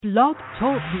Blog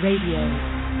Talk Radio.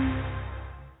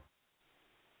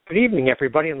 Good evening,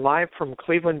 everybody, and live from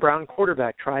Cleveland Brown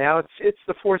quarterback tryouts, it's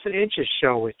the Fourth and Inches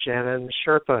show with Jana and the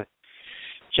Sherpa.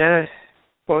 Jana,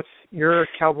 both your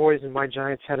Cowboys and my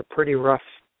Giants had a pretty rough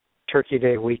Turkey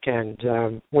Day weekend.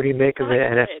 What do you make of the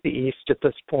NFC East at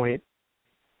this point?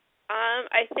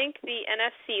 I think the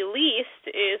NFC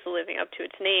least is living up to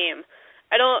its name.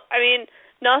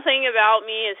 Nothing about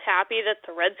me is happy that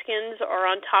the Redskins are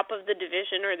on top of the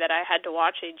division or that I had to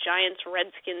watch a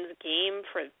Giants-Redskins game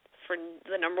for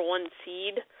the number one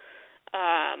seed.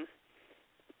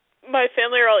 My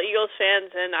family are all Eagles fans,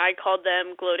 and I called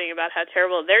them gloating about how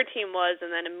terrible their team was,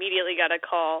 and then immediately got a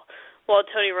call while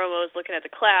Tony Romo was looking at the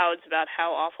clouds about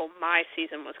how awful my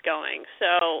season was going.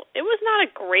 So it was not a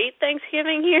great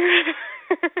Thanksgiving here.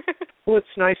 Well,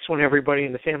 it's nice when everybody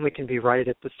in the family can be right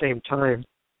at the same time.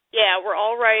 Yeah, we're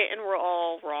all right and we're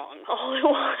all wrong all at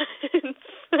once.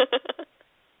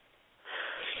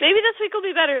 Maybe this week will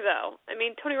be better, though. I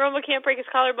mean, Tony Romo can't break his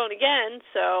collarbone again,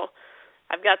 so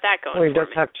I've got that going. Well, he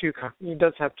does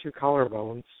have two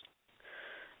collarbones.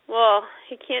 Well,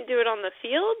 he can't do it on the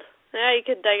field. Yeah, I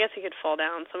guess he could fall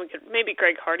down. Maybe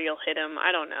Greg Hardy will hit him.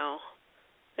 I don't know.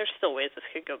 There's still ways this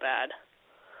could go bad.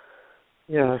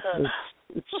 Yeah,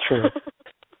 it's true.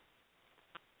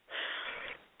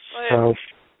 So.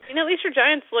 At least your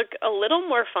Giants look a little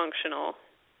more functional.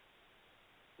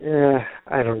 Yeah,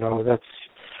 I don't know. That's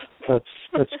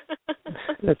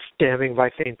damning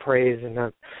by faint praise, and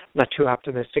I'm not too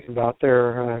optimistic about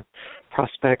their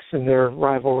prospects in their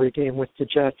rivalry game with the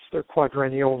Jets, their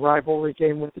quadrennial rivalry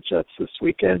game with the Jets this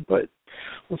weekend. But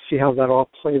we'll see how that all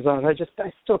plays out. I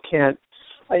still can't.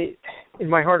 In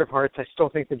my heart of hearts, I still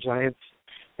think the Giants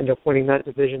end up winning that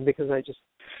division because I just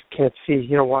can't see,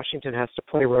 Washington has to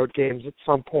play road games at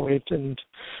some point, and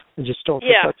I just don't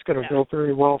think that's going to go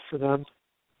very well for them.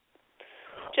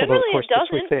 Generally, although, of course, it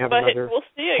doesn't, this week they have but another we'll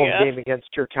see, home game against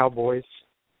your Cowboys.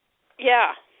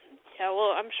 Yeah,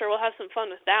 well, I'm sure we'll have some fun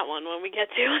with that one when we get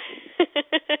to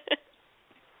it.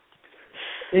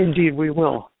 Indeed, we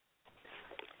will.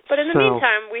 But in the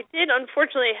meantime, we did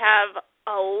unfortunately have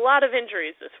a lot of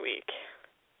injuries this week.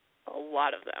 A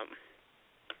lot of them.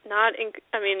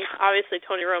 Obviously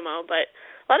Tony Romo, but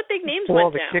a lot of big names went down.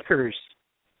 All the kickers.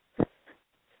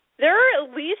 There are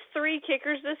at least 3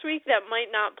 kickers this week that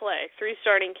might not play. 3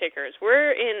 starting kickers.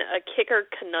 We're in a kicker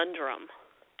conundrum.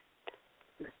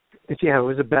 Yeah, it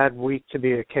was a bad week to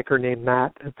be a kicker named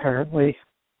Matt, apparently.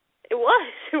 It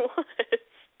was.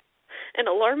 An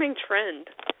alarming trend.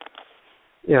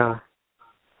 Yeah.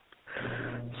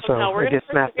 So I guess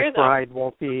Matt McBride though.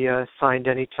 won't be signed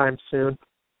anytime soon.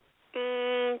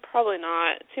 Probably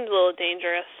not. It seems a little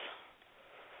dangerous.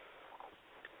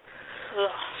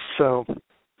 Ugh.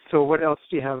 So what else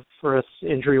do you have for us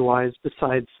injury-wise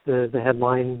besides the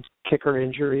headline kicker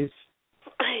injuries?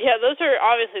 Yeah, those are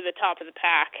obviously the top of the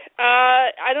pack.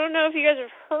 I don't know if you guys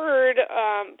have heard,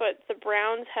 but the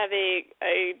Browns have a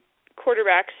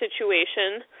quarterback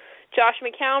situation. Josh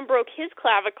McCown broke his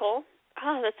clavicle.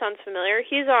 That sounds familiar.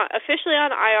 He's officially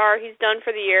on IR. He's done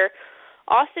for the year.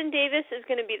 Austin Davis is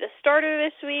going to be the starter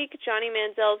this week. Johnny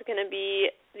Manziel is going to be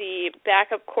the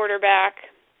backup quarterback.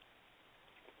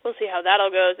 We'll see how that all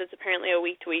goes. It's apparently a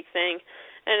week-to-week thing.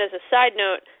 And as a side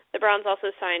note, the Browns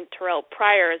also signed Terrell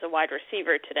Pryor as a wide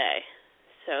receiver today.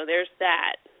 So there's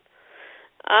that.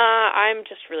 I'm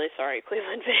just really sorry,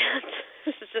 Cleveland fans.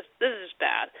 This is just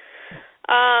bad.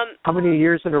 How many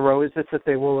years in a row is it that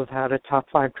they will have had a top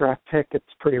 5 draft pick?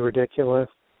 It's pretty ridiculous.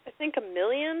 I think 1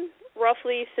 million,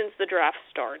 roughly, since the draft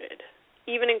started,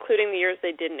 even including the years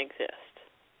they didn't exist.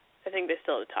 I think they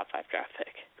still have a top 5 draft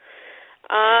pick.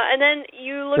 And then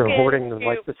you look They're hoarding them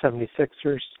like the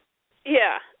 76ers.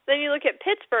 Yeah. Then you look at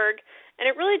Pittsburgh, and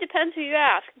it really depends who you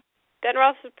ask. Ben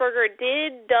Roethlisberger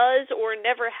does, or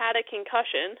never had a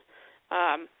concussion.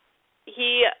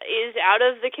 He is out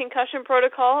of the concussion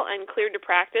protocol and cleared to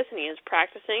practice, and he is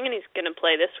practicing, and he's going to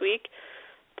play this week.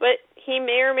 But he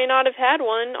may or may not have had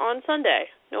one on Sunday.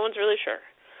 No one's really sure.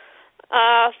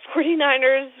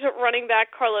 49ers running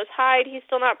back Carlos Hyde, he's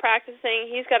still not practicing.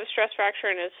 He's got a stress fracture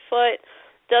in his foot.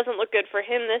 Doesn't look good for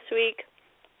him this week.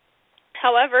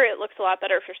 However, it looks a lot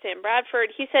better for Sam Bradford.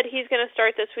 He said he's going to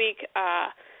start this week.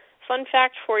 Fun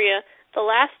fact for you, the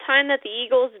last time that the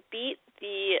Eagles beat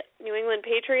the New England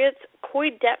Patriots, Coy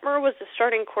Detmer was the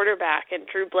starting quarterback, and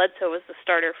Drew Bledsoe was the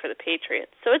starter for the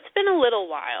Patriots. So it's been a little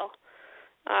while.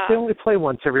 They only play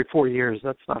once every 4 years.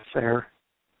 That's not fair.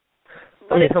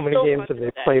 How many games have they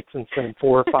played since then?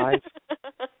 4 or 5?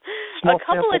 Small a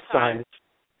couple of times. Size.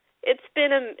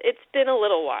 It's been a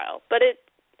little while, but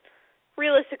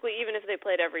realistically, even if they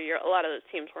played every year, a lot of those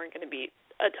teams weren't going to beat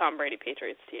a Tom Brady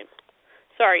Patriots team.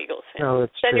 Sorry, Eagles fans. No,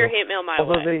 that's Send true. your hate mail my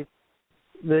way.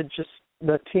 They just,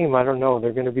 that team, I don't know,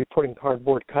 they're going to be putting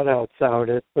cardboard cutouts out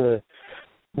at the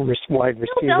wide receivers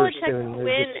Bill soon.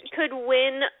 Belichick could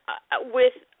win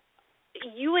with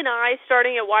you and I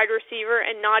starting at wide receiver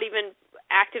and not even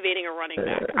activating a running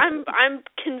back. I'm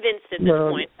convinced at this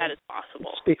point that is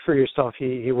possible. Speak for yourself.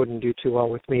 He wouldn't do too well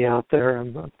with me out there.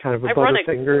 I'm kind of a I run a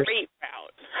butterfingers. great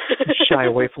route. Shy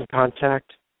away from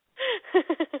contact.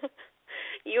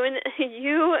 You and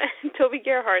Toby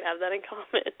Gerhardt have that in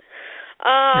common.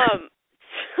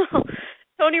 So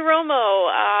Tony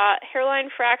Romo, hairline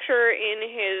fracture in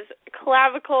his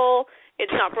clavicle.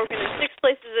 It's not broken in 6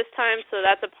 places this time, so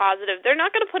that's a positive. They're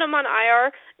not going to put him on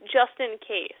IR just in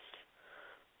case.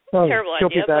 Well, terrible he'll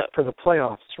idea. He'll be back for the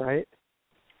playoffs, right?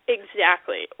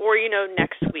 Exactly. Or,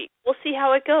 next week. We'll see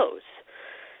how it goes.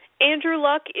 Andrew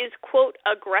Luck is, quote,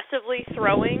 aggressively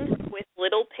throwing with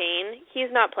little pain. He's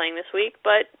not playing this week,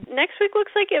 but next week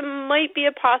looks like it might be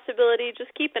a possibility. Just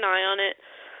keep an eye on it.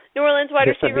 New Orleans wide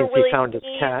receiver Willie Snead. He found his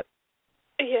cat.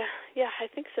 Yeah, I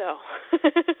think so.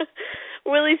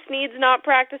 Willie Snead's not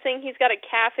practicing. He's got a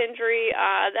calf injury.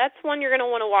 That's one you're going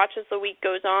to want to watch as the week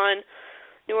goes on.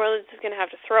 New Orleans is going to have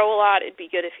to throw a lot. It'd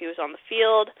be good if he was on the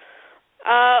field.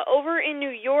 Over in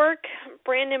New York,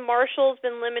 Brandon Marshall's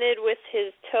been limited with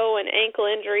his toe and ankle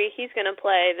injury. He's going to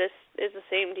play. This is the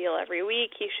same deal every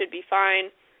week. He should be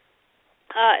fine.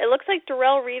 It looks like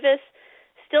Darrelle Revis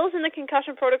still is in the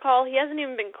concussion protocol. He hasn't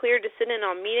even been cleared to sit in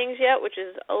on meetings yet, which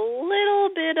is a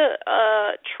little bit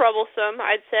troublesome,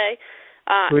 I'd say.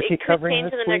 Who's he it could covering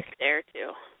change this in the week? next day or two.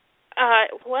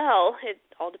 Well, it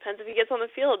all depends if he gets on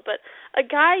the field. But a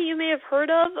guy you may have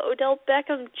heard of, Odell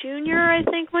Beckham Jr., I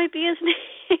think might be his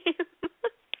name.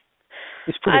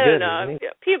 He's pretty I don't good, know. isn't he?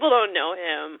 People don't know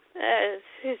him.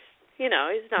 He's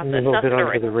not a little bit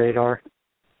under the radar.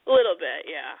 A little bit,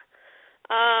 yeah.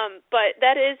 But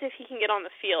that is if he can get on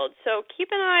the field. So keep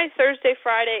an eye Thursday,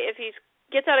 Friday. If he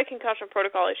gets out of concussion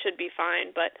protocol, he should be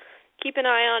fine. But keep an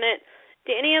eye on it.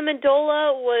 Danny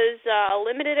Amendola was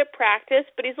limited at practice,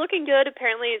 but he's looking good.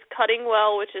 Apparently he's cutting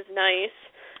well, which is nice.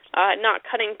 Not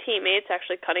cutting teammates,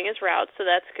 actually cutting his routes, so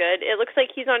that's good. It looks like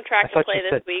he's on track to play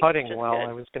this week. I thought you said cutting well.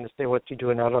 I was going to say, what's he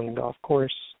doing out on the golf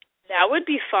course? That would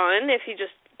be fun if he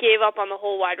just gave up on the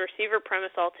whole wide receiver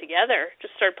premise altogether.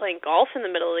 Just start playing golf in the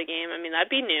middle of the game. I mean,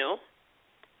 that'd be new.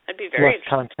 I'd be very Less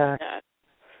interested contact. in that.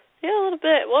 Yeah, a little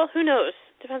bit. Well, who knows?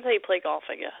 Depends how you play golf,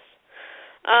 I guess.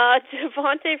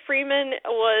 Devontae Freeman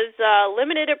was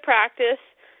limited at practice.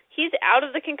 He's out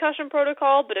of the concussion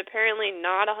protocol, but apparently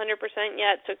not 100%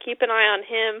 yet, so keep an eye on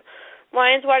him.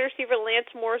 Lions wide receiver Lance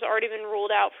Moore's already been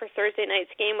ruled out for Thursday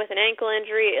night's game with an ankle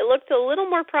injury. It looked a little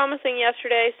more promising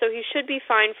yesterday, so he should be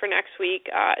fine for next week.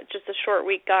 Just a short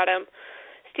week got him.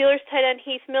 Steelers tight end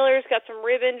Heath Miller's got some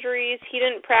rib injuries. He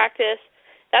didn't practice.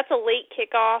 That's a late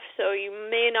kickoff, so you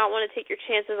may not want to take your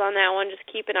chances on that one. Just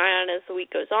keep an eye on it as the week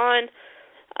goes on.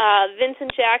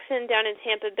 Vincent Jackson down in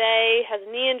Tampa Bay has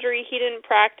a knee injury. He didn't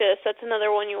practice. That's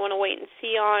another one you want to wait and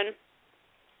see on.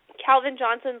 Calvin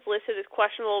Johnson's listed as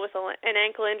questionable with an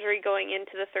ankle injury going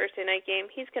into the Thursday night game.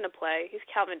 He's going to play. He's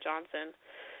Calvin Johnson.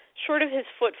 Short of his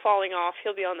foot falling off,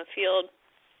 he'll be on the field.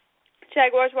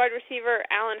 Jaguars wide receiver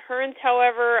Allen Hurns,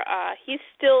 however, he's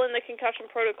still in the concussion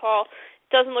protocol.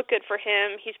 Doesn't look good for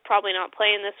him. He's probably not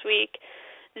playing this week.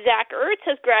 Zach Ertz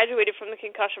has graduated from the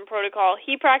concussion protocol.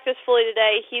 He practiced fully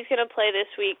today. He's going to play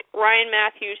this week. Ryan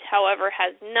Matthews, however,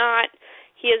 has not.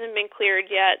 He hasn't been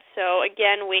cleared yet, so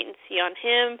again, wait and see on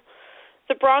him.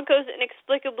 The Broncos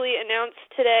inexplicably announced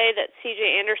today that C.J.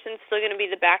 Anderson's still going to be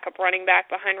the backup running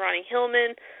back behind Ronnie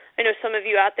Hillman. I know some of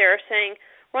you out there are saying,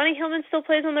 Ronnie Hillman still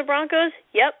plays on the Broncos?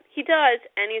 Yep, he does,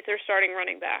 and he's their starting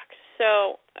running back.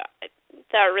 So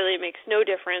that really makes no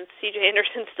difference. C.J.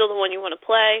 Anderson's still the one you want to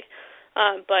play.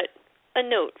 But a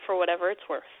note for whatever it's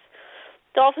worth.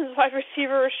 Dolphins wide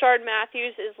receiver Rashard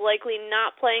Matthews is likely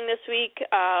not playing this week.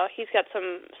 He's got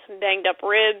some banged up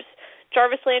ribs.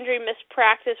 Jarvis Landry missed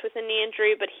practice with a knee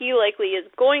injury, but he likely is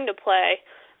going to play.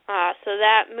 So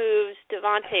that moves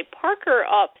Devontae Parker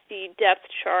up the depth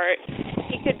chart.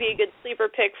 He could be a good sleeper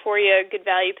pick for you, a good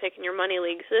value pick in your money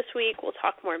leagues this week. We'll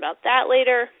talk more about that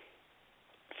later.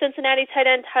 Cincinnati tight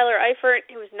end Tyler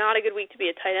Eifert, it was not a good week to be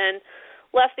a tight end.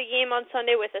 Left the game on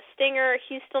Sunday with a stinger.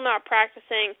 He's still not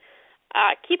practicing.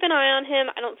 Keep an eye on him.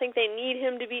 I don't think they need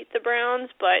him to beat the Browns,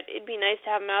 but it'd be nice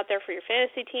to have him out there for your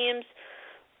fantasy teams.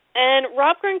 And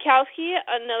Rob Gronkowski,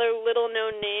 another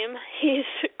little-known name, he's,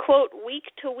 quote, week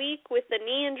to week with the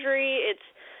knee injury. It's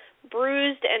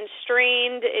bruised and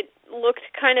strained. It looked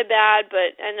kind of bad,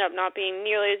 but ended up not being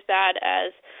nearly as bad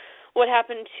as what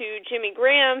happened to Jimmy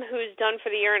Graham, who's done for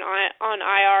the year on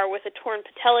IR with a torn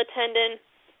patella tendon.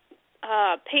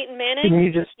 Peyton Manning. Didn't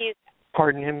you just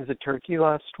pardon him as a turkey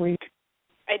last week?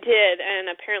 I did,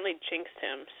 and apparently jinxed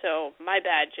him, so my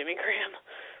bad, Jimmy Graham.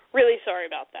 Really sorry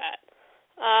about that.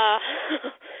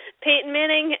 Peyton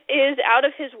Manning is out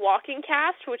of his walking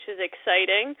cast, which is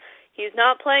exciting. He's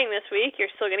not playing this week.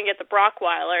 You're still going to get the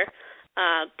Brockweiler,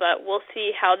 but we'll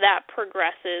see how that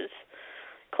progresses.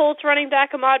 Colts running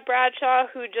back Ahmad Bradshaw,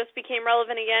 who just became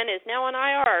relevant again, is now on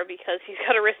IR because he's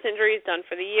got a wrist injury. He's done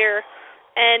for the year.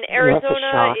 And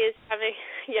Arizona is having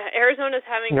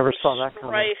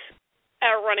strife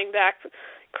at running back.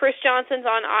 Chris Johnson's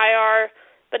on IR,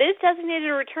 but is designated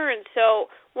to return.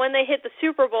 So when they hit the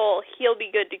Super Bowl, he'll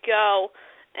be good to go.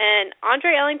 And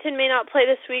Andre Ellington may not play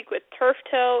this week with turf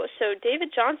toe. So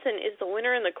David Johnson is the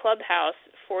winner in the clubhouse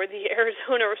for the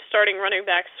Arizona starting running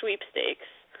back sweepstakes.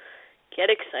 Get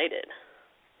excited.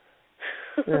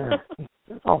 Yeah,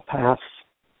 I'll pass.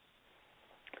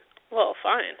 Well,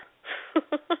 fine.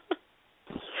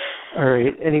 All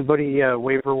right. Anybody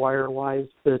waiver wire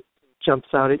wise that jumps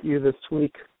out at you this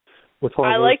week? With all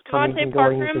I like Devontae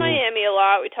Parker in Miami a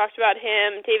lot. We talked about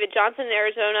him. David Johnson in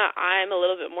Arizona, I'm a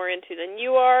little bit more into than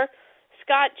you are.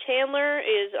 Scott Chandler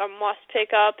is a must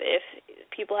pick up if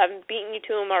people haven't beaten you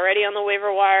to him already on the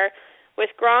waiver wire. With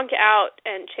Gronk out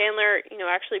and Chandler,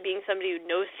 actually being somebody who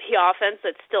knows the offense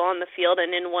that's still on the field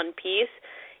and in one piece,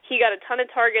 he got a ton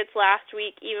of targets last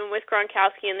week, even with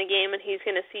Gronkowski in the game, and he's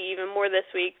going to see even more this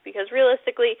week because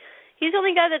realistically, he's the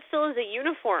only guy that still has a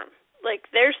uniform. Like,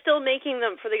 they're still making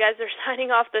them for the guys they're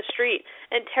signing off the street,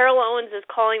 and Terrell Owens is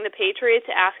calling the Patriots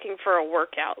asking for a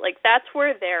workout. Like, that's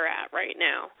where they're at right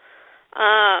now.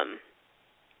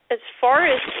 As far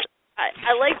as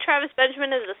I like Travis Benjamin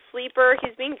as a sleeper.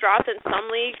 He's being dropped in some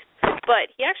leagues,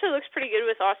 but he actually looks pretty good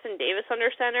with Austin Davis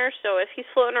under center, so if he's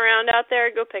floating around out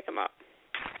there, go pick him up.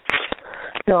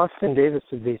 Austin Davis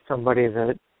would be somebody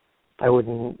that I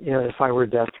wouldn't, if I were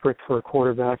desperate for a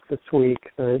quarterback this week,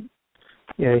 that,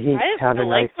 he had a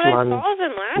nice run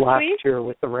last year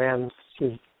with the Rams.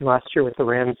 Last year with the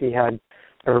Rams, he had,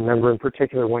 I remember in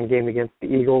particular, one game against the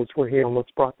Eagles where he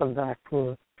almost brought them back from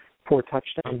a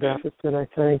 4-touchdown deficit, I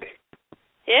think.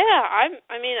 Yeah, I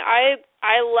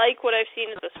like what I've seen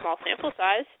at the small sample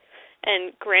size.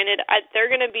 And granted, they're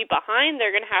going to be behind.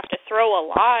 They're going to have to throw a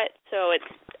lot, so it's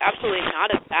absolutely not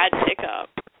a bad pickup.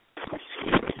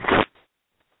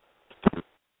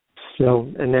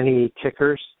 So, and any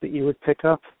kickers that you would pick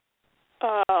up?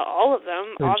 All of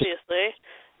them, obviously.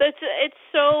 It's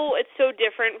so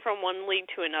different from one league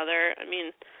to another. I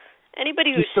mean,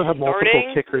 anybody who's you still have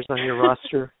multiple kickers on your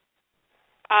roster?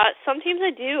 Some teams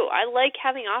I do. I like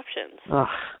having options. I'm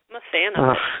a fan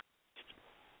of it.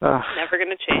 Never going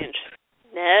to change.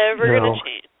 Never going to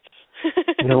change.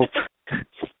 Nope.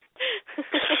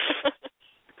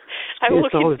 I will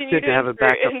continue to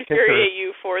infuriate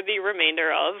you for the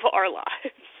remainder of our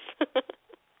lives.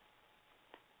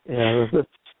 Yeah,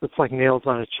 that's like nails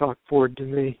on a chalkboard to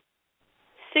me.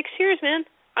 6 years, man.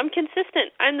 I'm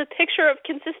consistent. I'm the picture of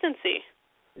consistency.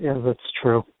 Yeah, that's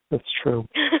true. That's true.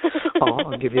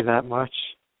 I'll give you that much.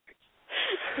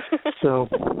 So,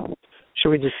 should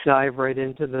we just dive right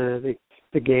into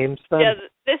the games then? Yeah,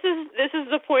 this is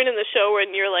the point in the show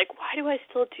when you're like, why do I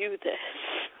still do this?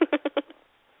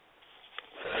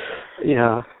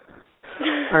 Yeah.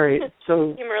 All right.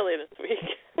 So came early this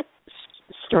week.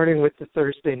 Starting with the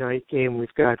Thursday night game,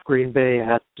 we've got Green Bay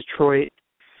at Detroit.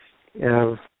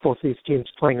 Both these teams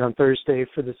playing on Thursday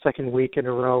for the second week in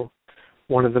a row.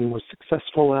 One of them was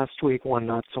successful last week, one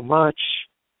not so much.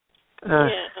 Yeah.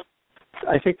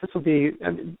 I think this will be.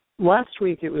 Last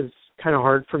week it was kind of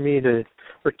hard for me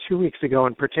or 2 weeks ago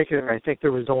in particular, I think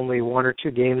there was only one or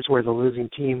two games where the losing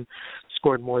team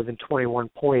scored more than 21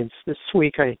 points. This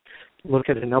week I look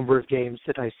at a number of games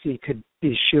that I see could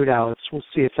be shootouts. We'll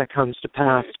see if that comes to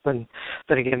pass. But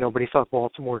then again, nobody thought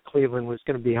Baltimore-Cleveland was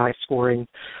going to be high scoring.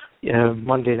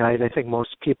 Monday night, I think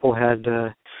most people had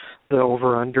the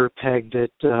over-under pegged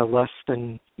at less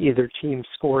than either team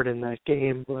scored in that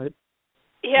game. But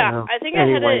yeah, I think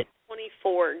anyway, I had it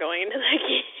 24 going into that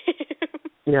game.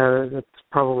 Yeah, that's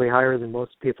probably higher than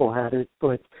most people had it.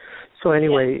 But so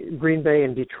anyway, yeah. Green Bay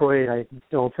and Detroit, I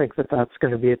don't think that's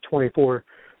going to be a 24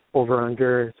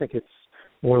 over-under. I think it's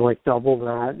more like double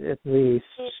that at least,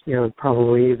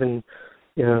 probably even,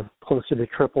 closer to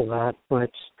triple that.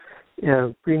 But,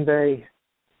 Green Bay,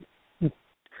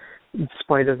 in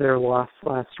spite of their loss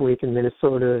last week in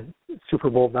Minnesota, Super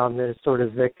Bowl-bound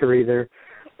Minnesota's victory, they're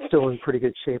still in pretty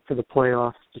good shape for the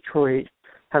playoffs. Detroit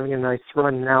having a nice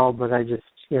run now, but I just,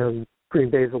 Green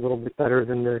Bay is a little bit better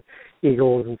than the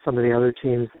Eagles and some of the other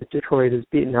teams that Detroit has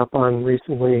beaten up on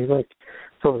recently, like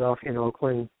Philadelphia and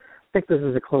Oakland. I think this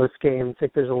is a close game. I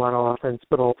think there's a lot of offense,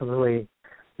 but ultimately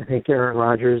I think Aaron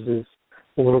Rodgers is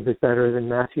a little bit better than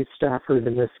Matthew Stafford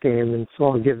in this game, and so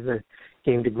I'll give the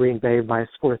game to Green Bay by a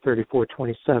score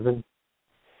 34-27.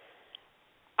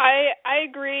 I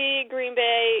agree, Green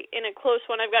Bay in a close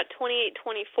one. I've got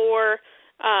 28-24.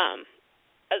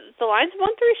 The Lions have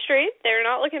won 3 straight. They're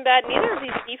not looking bad. Neither of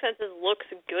these defenses looks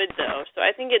good, though. So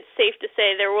I think it's safe to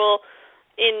say there will,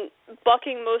 in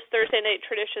bucking most Thursday night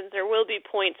traditions, there will be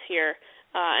points here,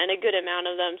 and a good amount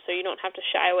of them, so you don't have to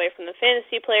shy away from the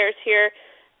fantasy players here.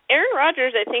 Aaron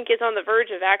Rodgers, I think, is on the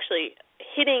verge of actually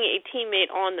hitting a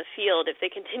teammate on the field if they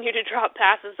continue to drop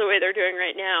passes the way they're doing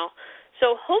right now.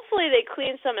 So hopefully they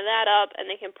clean some of that up and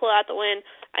they can pull out the win.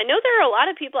 I know there are a lot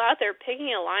of people out there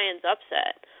picking a Lions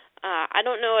upset. I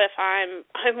don't know if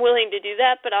I'm willing to do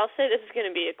that, but I'll say this is going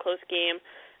to be a close game.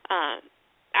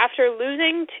 After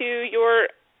losing to your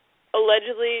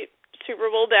allegedly Super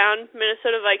Bowl bound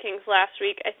Minnesota Vikings last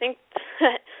week, I think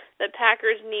that the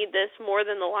Packers need this more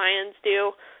than the Lions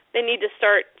do. They need to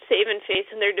start saving face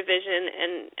in their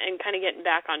division and kind of getting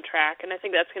back on track, and I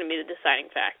think that's going to be the deciding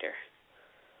factor.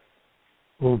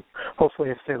 Well, hopefully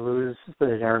if they lose,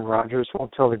 that Aaron Rodgers won't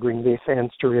tell the Green Bay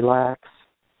fans to relax.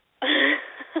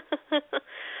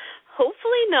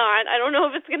 Hopefully not. I don't know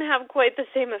if it's going to have quite the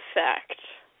same effect.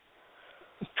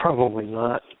 Probably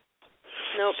not.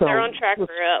 Nope, so, they're on track for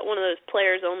one of those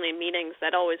players-only meetings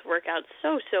that always work out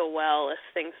so well if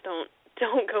things don't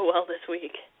go well this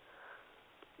week.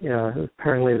 Yeah,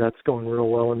 apparently that's going real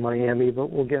well in Miami,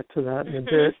 but we'll get to that in a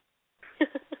bit.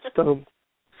 So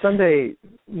Sunday,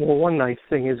 well, one nice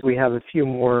thing is we have a few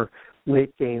more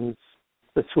late games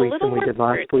this week than we did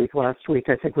last week. Last week,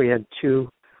 I think we had 2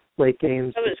 late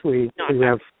games. This week we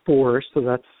have 4, so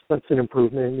that's an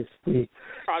improvement. If we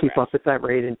keep up at that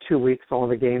rate in 2 weeks, all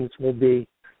the games will be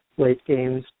late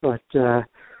games. But that's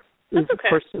okay.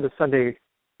 First of the Sunday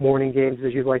morning games,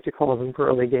 as you like to call them,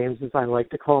 early games, as I like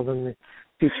to call them,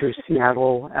 feature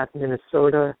Seattle at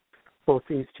Minnesota. Both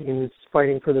these teams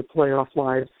fighting for the playoff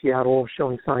lives. Seattle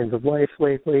showing signs of life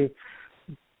lately.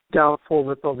 Doubtful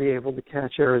that they'll be able to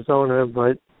catch Arizona,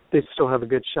 but they still have a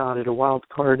good shot at a wild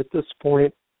card at this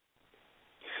point.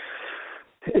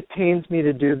 It pains me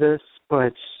to do this,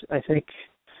 but I think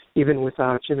even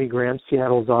without Jimmy Graham,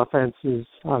 Seattle's offense is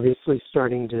obviously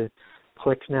starting to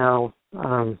click now.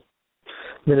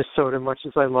 Minnesota, much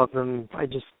as I love them, I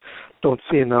just don't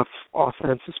see enough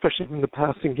offense, especially in the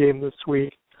passing game this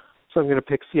week. So I'm going to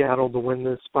pick Seattle to win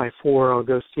this by 4. I'll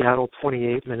go Seattle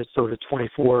 28, Minnesota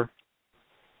 24.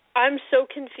 I'm so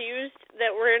confused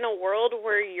that we're in a world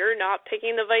where you're not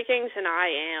picking the Vikings and I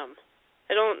am.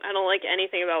 I don't like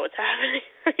anything about what's happening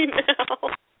right now.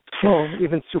 Well,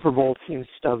 even Super Bowl teams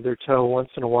stub their toe once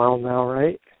in a while now,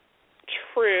 right?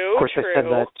 True. Of course, true. I said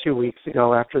that 2 weeks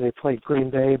ago after they played Green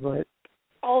Bay, but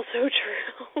also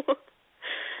true.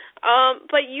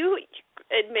 But you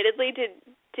admittedly did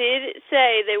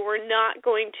say they were not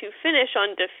going to finish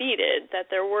undefeated, that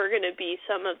there were going to be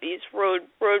some of these road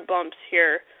bumps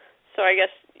here. So I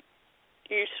guess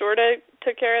you sort of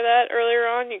took care of that earlier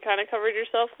on. You kind of covered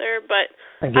yourself there, but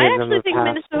I actually think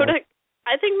Minnesota.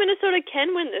 I think Minnesota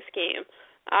can win this game.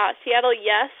 Seattle,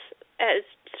 yes, has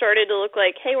started to look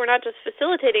like, hey, we're not just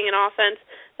facilitating an offense;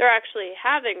 they're actually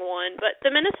having one. But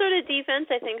the Minnesota defense,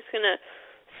 I think, is going to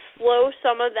slow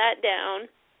some of that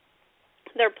down.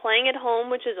 They're playing at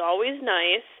home, which is always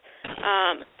nice.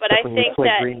 But I think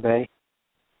that Green Bay.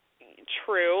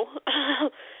 True.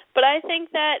 But I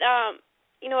think that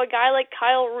a guy like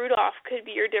Kyle Rudolph could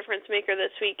be your difference maker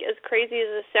this week. As crazy as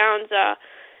this sounds,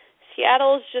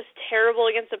 Seattle is just terrible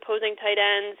against opposing tight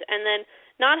ends, and then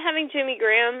not having Jimmy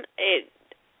Graham,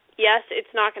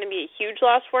 it's not going to be a huge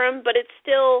loss for him, but it's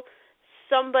still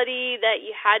somebody that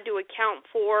you had to account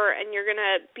for, and you're going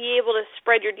to be able to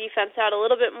spread your defense out a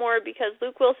little bit more because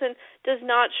Luke Wilson does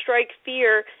not strike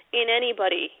fear in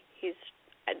anybody.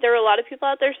 There are a lot of people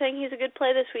out there saying he's a good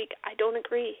play this week. I don't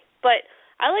agree. But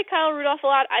I like Kyle Rudolph a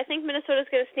lot. I think Minnesota's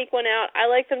going to sneak one out. I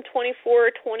like them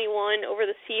 24-21 over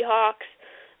the Seahawks.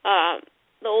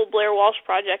 The old Blair Walsh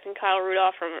Project and Kyle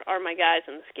Rudolph are my guys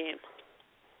in this game.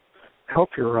 I hope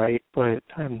you're right, but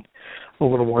I'm a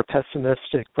little more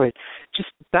pessimistic. But just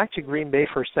back to Green Bay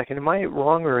for a second. Am I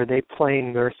wrong, or are they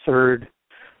playing their 3rd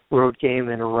road game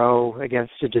in a row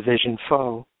against a division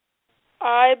foe?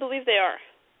 I believe they are.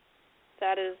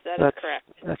 That is correct.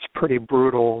 That's pretty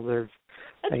brutal.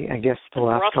 I guess the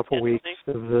last couple weeks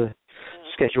of the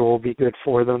schedule will be good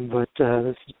for them, but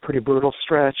this is a pretty brutal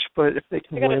stretch. But if they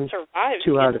can win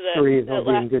 2 out of 3, they'll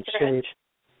be in good shape.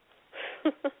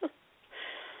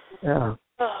 Yeah.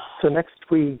 So next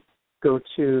we go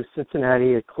to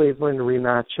Cincinnati at Cleveland, a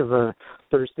rematch of a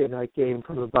Thursday night game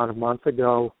from about a month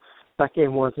ago. That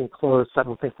game wasn't close. I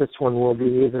don't think this one will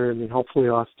be either. I mean, hopefully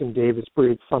Austin Davis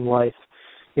breathes some life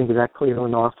into that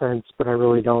Cleveland offense, but I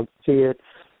really don't see it.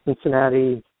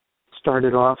 Cincinnati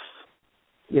started off,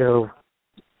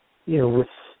 with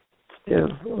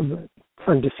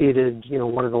undefeated,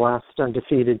 one of the last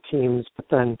undefeated teams, but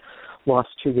then lost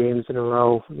 2 games in a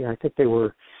row. I think they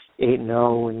were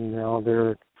 8-0, and now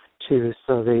they're 2,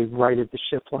 so they righted the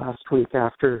ship last week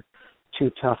after 2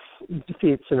 tough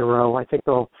defeats in a row. I think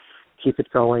they'll keep it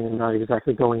going. I'm not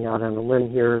exactly going out on a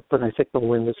limb here, but I think they'll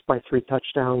win this by 3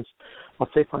 touchdowns. I'll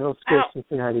say final score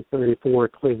Cincinnati 34,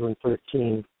 Cleveland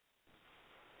 13.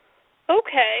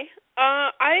 Okay.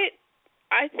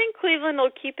 I think Cleveland will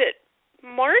keep it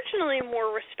marginally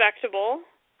more respectable.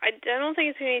 I don't think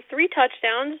it's going to be 3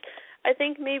 touchdowns. I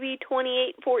think maybe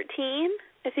 28-14.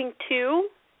 I think 2,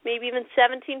 maybe even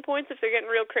 17 points if they're getting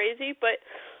real crazy. But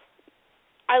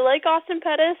I like Austin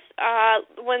Pettis.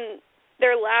 When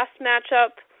their last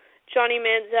matchup, Johnny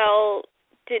Manziel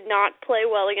did not play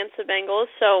well against the Bengals.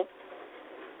 So,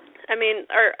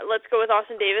 let's go with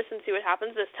Austin Davis and see what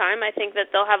happens this time. I think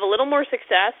that they'll have a little more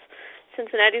success.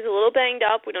 Cincinnati's a little banged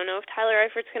up. We don't know if Tyler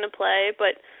Eifert's going to play.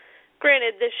 But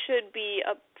granted, this should be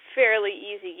a fairly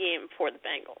easy game for the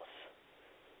Bengals.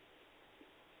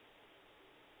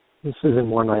 This isn't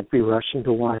one I'd be rushing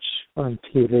to watch on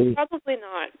TV. Probably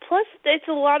not. Plus, it's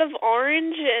a lot of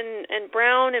orange and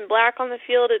brown and black on the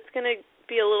field. It's going to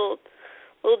be a little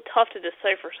tough to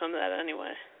decipher some of that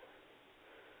anyway.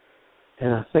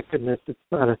 Yeah, thank goodness it's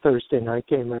not a Thursday night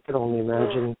game. I could only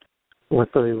imagine what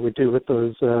they would do with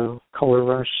those color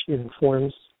rush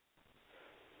uniforms.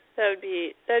 That'd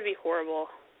be horrible.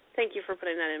 Thank you for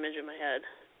putting that image in my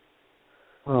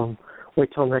head. Wait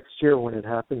till next year when it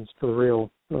happens for real.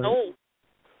 Right? Oh.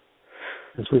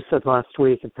 As we said last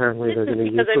week, apparently they're going to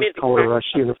use those color rush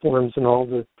uniforms in all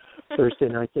the Thursday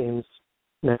night games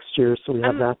next year, so we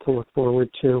have that to look forward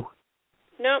to.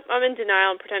 Nope, I'm in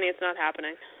denial and pretending it's not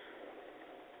happening.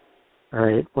 All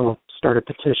right, well, start a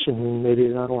petition and maybe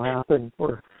that'll happen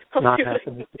or not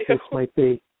happen, as the case might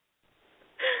be.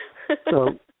 So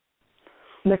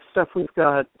next up we've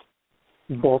got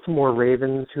Baltimore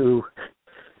Ravens, who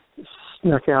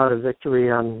snuck out a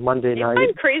victory on Monday night. You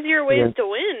find crazier ways to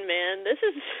win, man.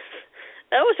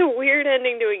 That was a weird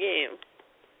ending to a game.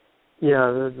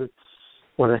 Yeah, that's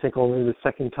I think only the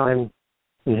second time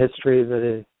in history that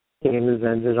a game has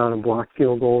ended on a blocked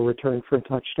field goal returned for a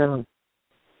touchdown.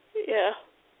 Yeah.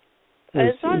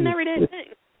 It's not an everyday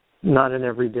thing. Not an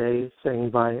everyday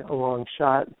thing by a long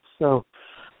shot. So,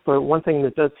 but one thing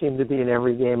that does seem to be an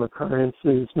every game occurrence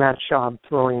is Matt Schaub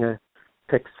throwing a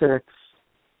pick 6.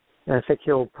 And I think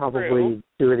he'll probably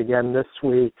do it again this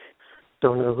week.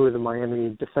 Don't know who the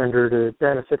Miami defender to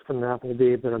benefit from that will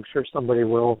be, but I'm sure somebody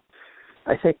will.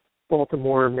 I think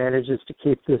Baltimore manages to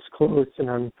keep this close, and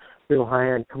I'm real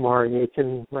high on Kamara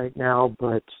Aiken right now,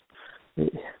 but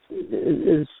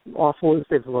as awful as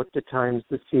they've looked at times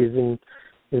this season,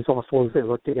 as awful as they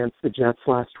looked against the Jets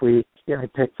last week, I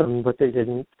picked them, but they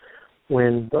didn't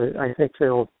win. But I think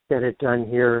they'll get it done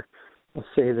here. I'll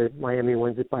say that Miami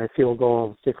wins it by a field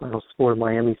goal. I'll say final score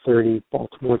Miami 30,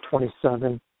 Baltimore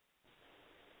 27.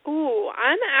 Ooh,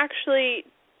 I'm actually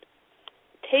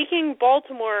taking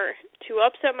Baltimore to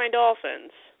upset my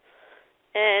Dolphins.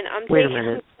 And I'm Wait a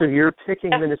minute. So you're picking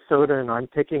Minnesota and I'm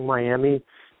picking Miami,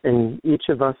 and each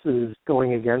of us is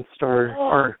going against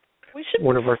our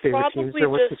one of our favorite teams. Or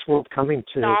what's this world coming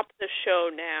to? Stop the show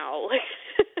now.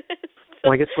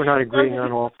 Well, I guess we're not agreeing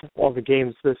on all the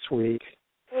games this week.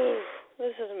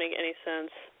 This doesn't make any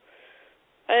sense.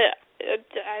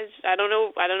 I don't know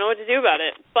what to do about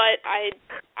it. But I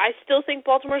still think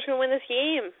Baltimore's going to win this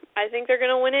game. I think they're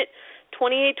going to win it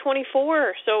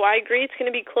 28-24. So I agree it's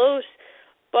going to be close.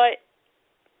 But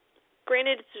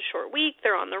granted, it's a short week.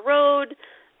 They're on the road.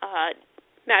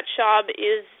 Matt Schaub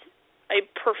is a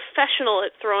professional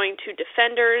at throwing to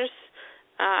defenders.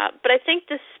 But I think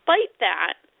despite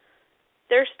that,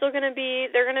 they're going to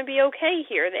be okay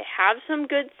here. They have some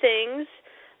good things.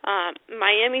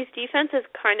 Miami's defense has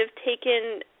kind of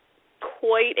taken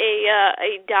quite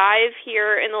a dive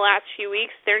here in the last few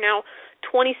weeks. They're now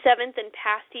 27th in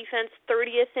pass defense,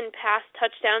 30th in pass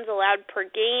touchdowns allowed per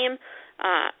game.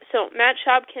 So Matt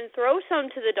Schaub can throw some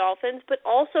to the Dolphins, but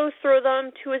also throw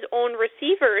them to his own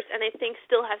receivers, and I think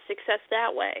still have success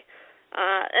that way.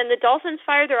 And the Dolphins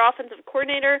fired their offensive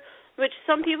coordinator, which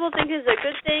some people think is a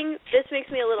good thing. This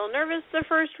makes me a little nervous the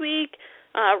first week,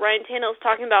 Ryan Tannehill's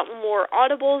talking about more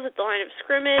audibles at the line of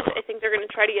scrimmage. I think they're going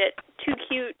to try to get too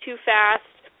cute, too fast,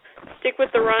 stick with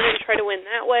the run and try to win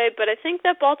that way. But I think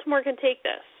that Baltimore can take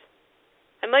this.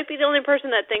 I might be the only person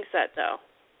that thinks that, though.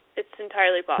 It's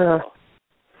entirely possible.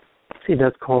 If he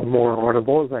does call more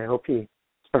audibles, I hope he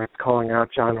starts calling out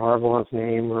John Harbaugh's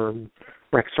name or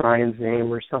Rex Ryan's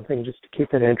name or something just to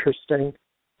keep it interesting.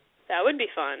 That would be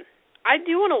fun. I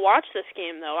do want to watch this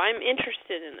game, though. I'm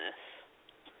interested in this.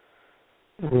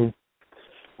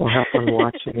 We'll have fun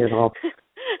watching it. I'll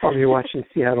be watching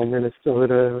Seattle,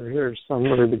 Minnesota, or some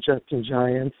of the Jets and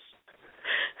Giants.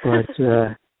 But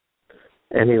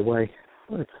anyway,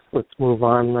 let's move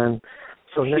on then.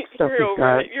 So next up we've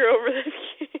got. You're over this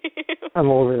game. I'm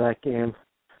over that game.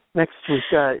 Next we've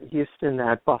got Houston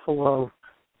at Buffalo.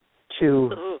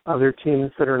 Two other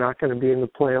teams that are not going to be in the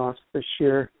playoffs this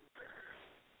year.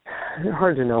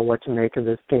 Hard to know what to make of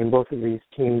this game. Both of these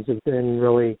teams have been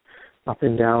really up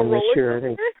and down this year. I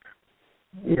think,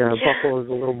 Buffalo's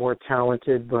a little more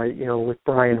talented, but, with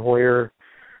Brian Hoyer,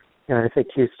 I think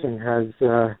Houston has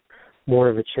more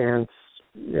of a chance.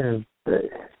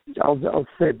 I'll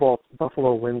say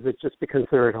Buffalo wins it just because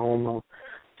they're at home. I'll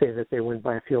say that they win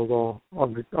by a field goal.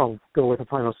 I'll go with a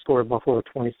final score: Buffalo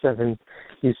 27,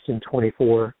 Houston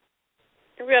 24.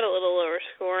 I've got a little lower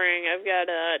scoring. I've got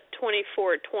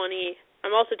 24-20.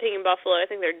 I'm also taking Buffalo. I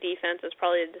think their defense is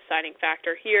probably a deciding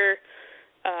factor here.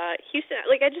 Houston,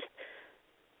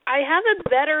 I have a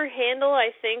better handle,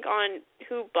 I think, on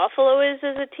who Buffalo is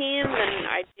as a team than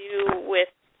I do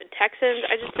with the Texans.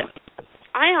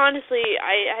 I honestly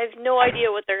have no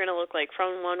idea what they're going to look like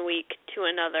from one week to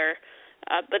another.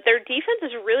 But their defense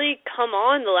has really come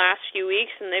on the last few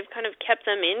weeks, and they've kind of kept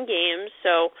them in games.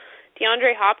 So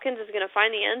DeAndre Hopkins is going to find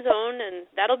the end zone, and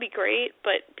that'll be great.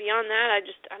 But beyond that,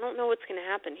 I don't know what's going to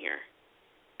happen here.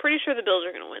 Pretty sure the Bills are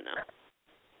going to win, though.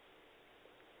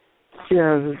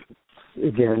 Yeah,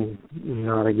 again,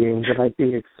 not a game that I'd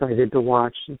be excited to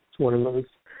watch. It's one of those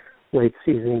late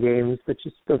season games that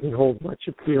just doesn't hold much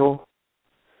appeal.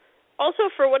 Also,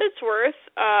 for what it's worth,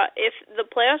 if the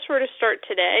playoffs were to start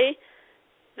today,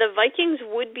 the Vikings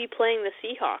would be playing the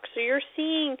Seahawks. So you're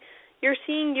seeing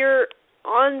your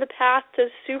on the path to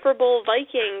Super Bowl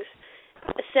Vikings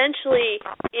essentially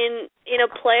in a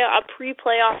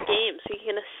pre-playoff game, so you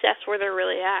can assess where they're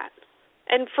really at.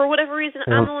 And for whatever reason,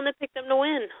 I'm the one that picked them to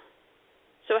win.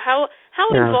 So how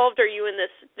involved are you in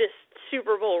this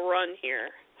Super Bowl run here?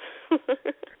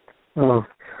 Well,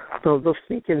 they'll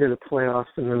sneak into the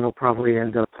playoffs, and then they'll probably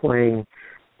end up playing.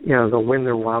 They'll win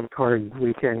their wild card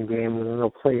weekend game, and then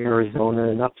they'll play Arizona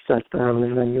and upset them,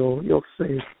 and then you'll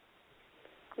see.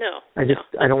 No, I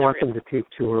don't want them to peak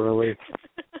too early.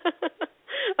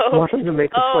 I want them to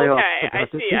make the playoffs. Okay, I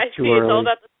see. It's all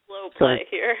about the slow play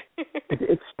here.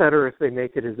 It's better if they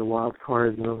make it as a wild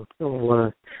card, and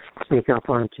they'll sneak up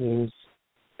on teams.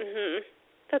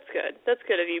 That's good. That's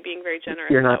good of you being very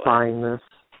generous. You're not buying this?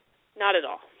 Not at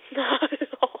all. Not at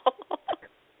all.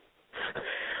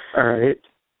 All right.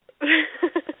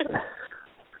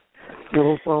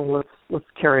 Well, let's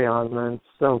carry on then.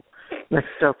 So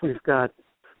next up we've got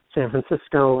San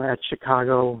Francisco at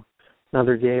Chicago,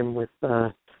 another game with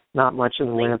not much in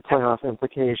the way of playoff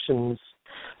implications.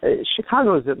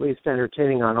 Chicago is at least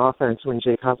entertaining on offense when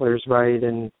Jay Cutler's right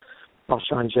and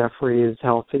Alshon Jeffrey is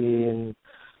healthy and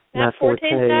Matt Forte's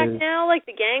back now. Like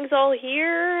the gang's all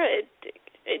here.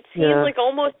 It seems like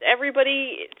almost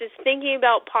everybody is thinking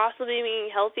about possibly being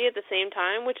healthy at the same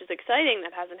time, which is exciting.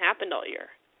 That hasn't happened all year.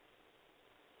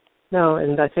 No,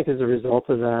 and I think as a result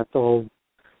of that, they'll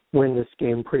win this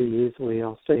game pretty easily.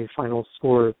 I'll say final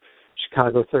score,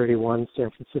 Chicago 31,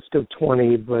 San Francisco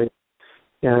 20. But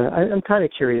I'm kind of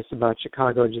curious about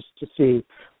Chicago just to see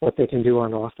what they can do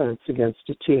on offense against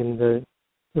a team that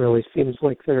really seems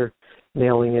like they're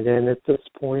nailing it in at this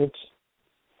point.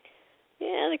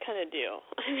 Yeah, they kind of do.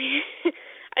 I mean,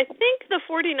 I think the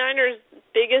 49ers'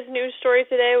 biggest news story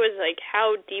today was like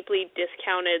how deeply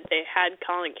discounted they had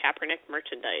Colin Kaepernick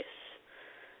merchandise.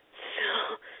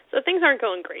 So things aren't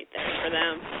going great there for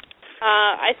them.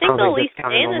 I think they'll at least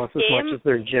stay in this game. As much as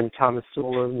their Jim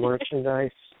Thomasula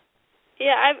merchandise.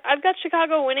 Yeah, I've got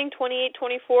Chicago winning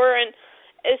 28-24, and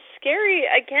it's scary.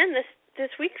 Again, this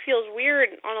week feels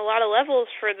weird on a lot of levels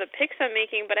for the picks I'm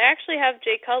making, but I actually have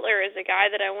Jay Cutler as a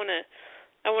guy that I want to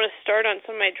start on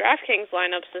some of my DraftKings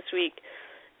lineups this week.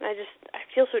 And I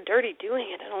feel so dirty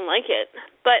doing it. I don't like it.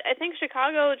 But I think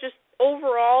Chicago just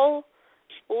overall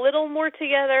a little more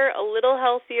together, a little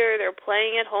healthier. They're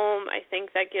playing at home. I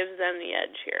think that gives them the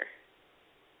edge here.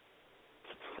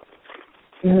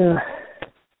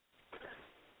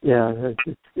 Yeah,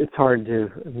 it's hard to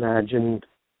imagine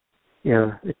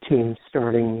a team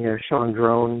starting Sean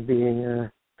Drone being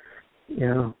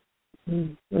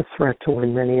a threat to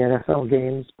win many NFL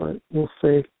games, but we'll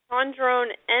see. Sean Drone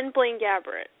and Blaine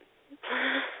Gabbert.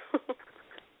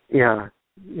 Yeah,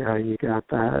 you got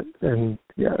that, and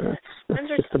that's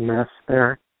just a mess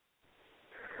there.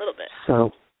 A little bit.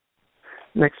 So,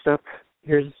 next up,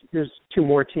 here's two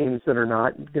more teams that are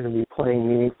not going to be playing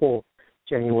meaningful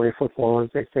January football, as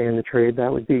they say in the trade.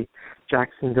 That would be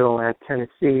Jacksonville at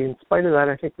Tennessee. In spite of that,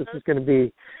 I think this is going to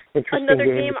be an interesting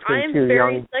game between two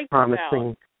young,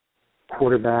 promising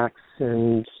quarterbacks,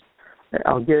 and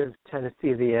I'll give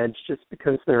Tennessee the edge just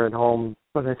because they're at home,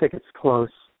 but I think it's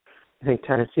close. I think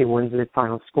Tennessee wins it.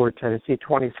 Final score, Tennessee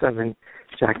 27,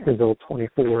 Jacksonville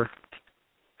 24.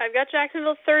 I've got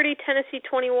Jacksonville 30, Tennessee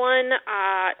 21.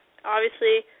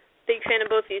 Obviously, big fan of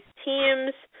both these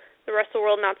teams. The rest of the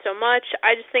world, not so much.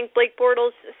 I just think Blake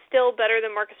Bortles is still better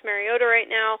than Marcus Mariota right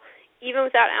now. Even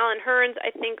without Allen Hurns, I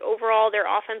think overall their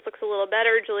offense looks a little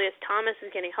better. Julius Thomas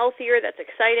is getting healthier. That's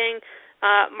exciting.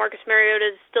 Marcus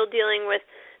Mariota is still dealing with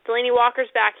Delaney Walker's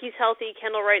back. He's healthy.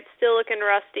 Kendall Wright's still looking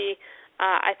rusty.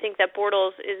 I think that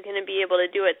Bortles is going to be able to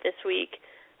do it this week.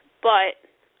 But,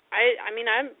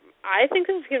 I think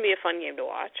this is going to be a fun game to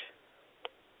watch.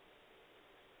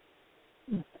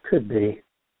 Could be.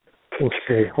 We'll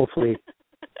see. Hopefully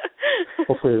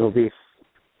there'll be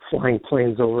flying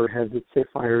planes overhead that say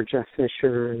fire Jeff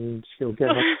Fisher, and he'll get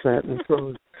upset and throw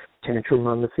a tantrum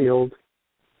on the field.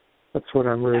 That's what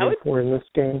I'm rooting for in this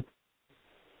game.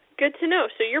 Good to know.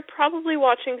 So you're probably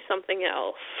watching something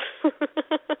else.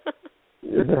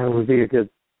 That would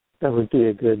be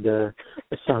a good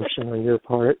assumption on your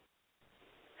part.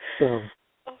 So,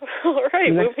 all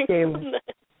right, moving on then.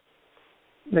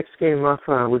 Next game up,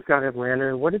 we've got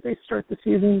Atlanta. What did they start the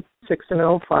season?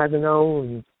 6-0, 5-0,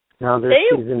 and now their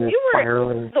season is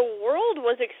spiraling. The world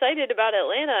was excited about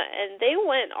Atlanta, and they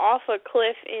went off a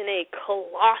cliff in a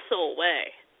colossal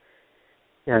way.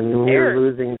 Yeah, and when you're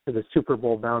losing to the Super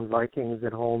Bowl-bound Vikings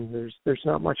at home, there's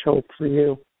not much hope for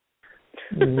you.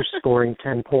 When you're scoring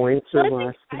 10 points or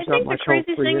less, there's not much hope for you. I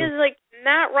think the crazy thing is,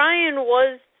 Matt Ryan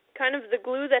was kind of the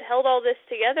glue that held all this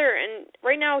together, and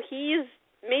right now he's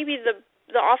maybe the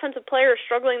offensive player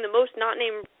struggling the most, not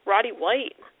named Roddy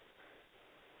White.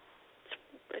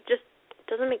 It just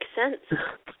doesn't make sense.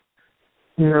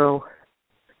 No,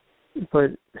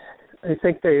 but I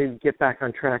think they get back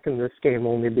on track in this game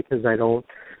only because I don't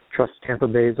trust Tampa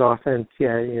Bay's offense.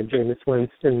 Jameis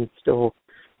Winston still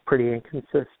pretty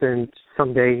inconsistent.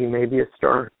 Someday he may be a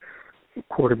star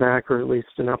quarterback or at least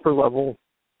an upper-level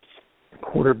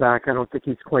quarterback. I don't think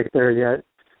he's quite there yet.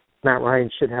 Matt Ryan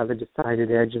should have a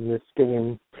decided edge in this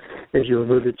game, as you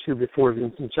alluded to before.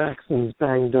 Vincent Jackson's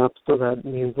banged up, so that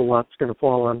means a lot's going to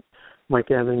fall on Mike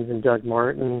Evans and Doug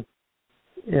Martin.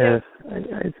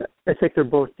 I think they're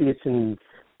both decent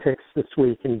picks this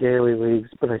week in daily leagues,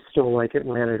 but I still like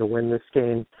Atlanta to win this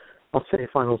game. I'll say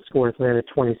final score, Atlanta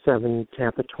 27,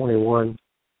 Tampa 21.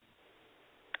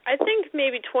 I think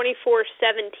maybe 24-17.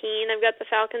 I've got the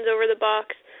Falcons over the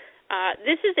Bucs.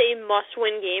 This is a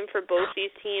must-win game for both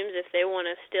these teams if they want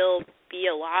to still be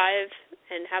alive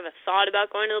and have a thought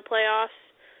about going to the playoffs.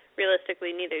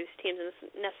 Realistically, neither of these teams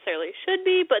necessarily should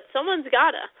be, but someone's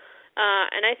gotta.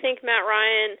 And I think Matt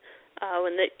Ryan,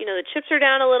 when the chips are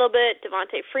down a little bit,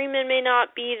 Devontae Freeman may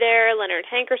not be there, Leonard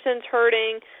Hankerson's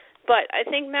hurting, but I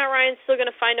think Matt Ryan's still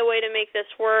going to find a way to make this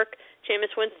work.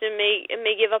 Jameis Winston may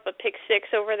give up a pick six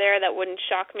over there. That wouldn't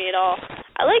shock me at all.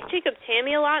 I like Jacob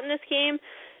Tamme a lot in this game,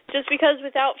 just because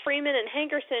without Freeman and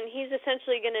Hankerson, he's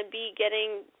essentially going to be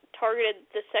getting targeted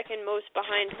the second most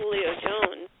behind Julio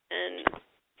Jones. And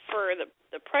for the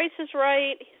price is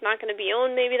right, he's not going to be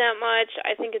owned maybe that much.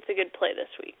 I think it's a good play this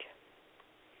week.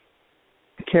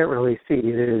 I can't really see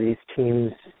either of these teams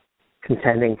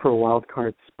contending for a wild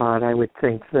card spot. I would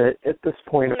think that at this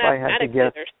point, if I had to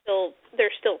guess,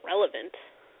 they're still relevant.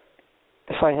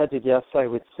 If I had to guess, I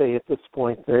would say at this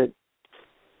point that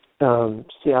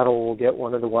Seattle will get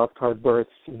one of the wild card berths,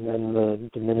 and then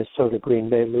the Minnesota Green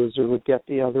Bay loser would get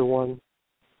the other one.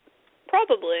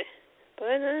 Probably, but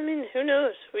I mean, who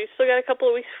knows? We've still got a couple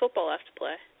of weeks of football left to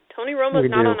play. Tony Romo's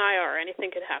not on IR.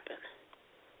 Anything could happen.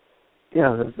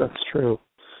 Yeah, that's true.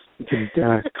 He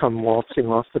could come waltzing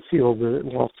onto the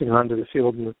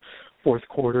field in the fourth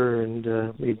quarter and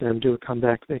lead them to a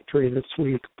comeback victory this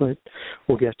week, but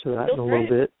we'll get to that in a little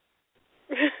bit.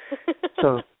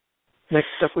 So next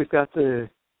up we've got the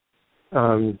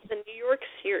New York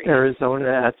Series.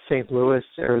 Arizona at St. Louis.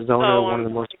 Arizona, one of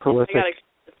the most prolific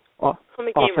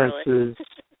offenses.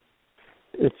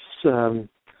 It's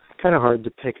kind of hard to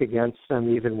pick against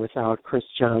them even without Chris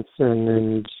Johnson,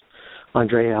 and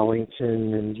Andre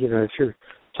Ellington, and if your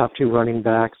top two running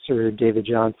backs are David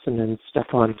Johnson and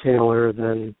Stephon Taylor,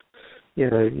 then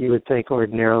you would think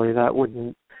ordinarily that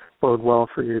wouldn't bode well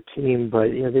for your team, but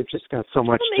they've just got so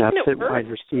much depth at wide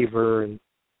receiver, and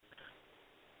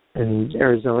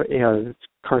Arizona,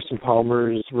 Carson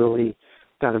Palmer has really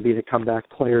got to be the comeback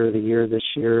player of the year this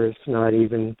year. It's not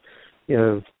even,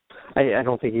 I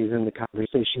don't think he's in the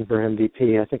conversation for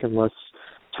MVP. I think unless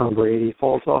Tom Brady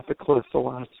falls off a cliff the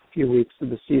last few weeks of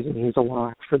the season, he's a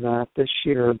lock for that this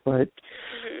year. But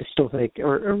I still think,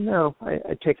 or no, I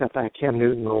take that back. Cam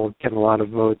Newton will get a lot of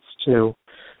votes too.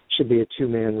 Should be a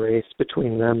two-man race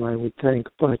between them, I would think.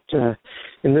 But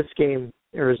in this game,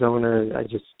 Arizona,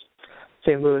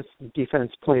 St. Louis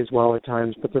defense plays well at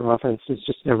times, but their offense has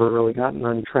just never really gotten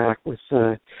on track with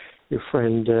your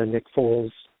friend Nick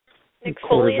Foles. Nick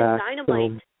Foley is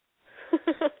dynamite.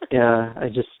 Yeah,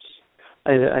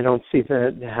 I don't see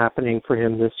that happening for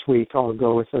him this week. I'll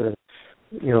go with a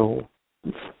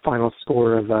final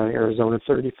score of Arizona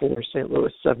 34, St.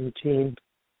 Louis 17.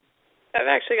 I've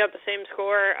actually got the same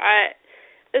score.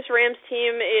 This Rams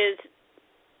team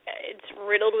it's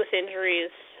riddled with injuries.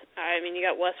 I mean, you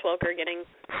got Wes Welker getting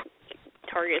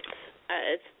targets.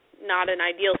 It's not an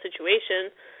ideal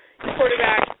situation.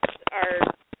 Quarterbacks are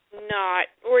not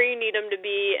where you need them to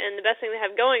be, and the best thing they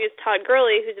have going is Todd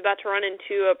Gurley, who's about to run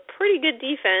into a pretty good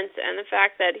defense, and the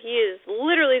fact that he is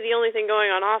literally the only thing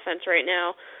going on offense right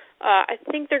now. I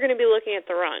think they're going to be looking at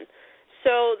the run.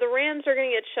 So the Rams are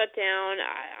going to get shut down.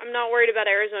 I'm not worried about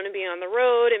Arizona being on the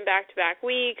road in back-to-back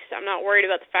weeks. I'm not worried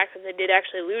about the fact that they did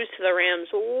actually lose to the Rams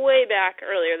way back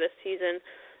earlier this season.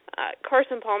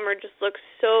 Carson Palmer just looks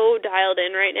so dialed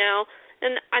in right now.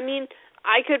 And, I mean,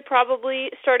 I could probably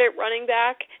start at running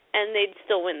back, and they'd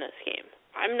still win this game.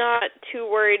 I'm not too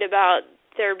worried about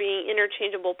there being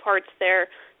interchangeable parts there.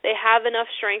 They have enough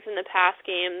strength in the pass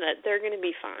game that they're going to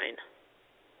be fine.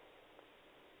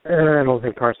 I don't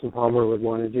think Carson Palmer would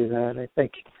want to do that. I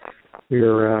think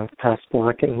your pass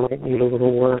blocking might need a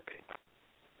little work.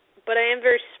 But I am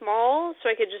very small, so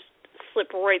I could just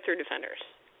slip right through defenders.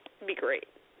 It'd be great.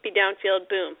 Be downfield,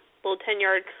 boom. Little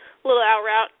 10-yard, little out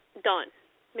route, done.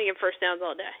 Making first downs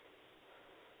all day.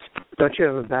 Don't you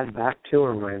have a bad back, too,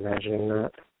 or am I imagining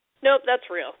that? Nope, that's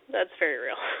real. That's very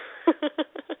real.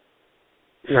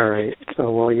 All right.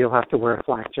 So, you'll have to wear a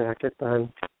flak jacket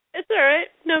then. It's all right.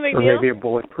 No big deal. Or maybe a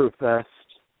bulletproof vest.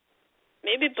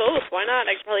 Maybe both. Why not?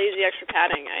 I could probably use the extra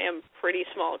padding. I am pretty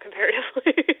small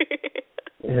comparatively.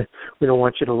 Yeah, we don't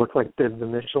want you to look like Bib the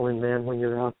Michelin Man when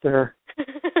you're out there.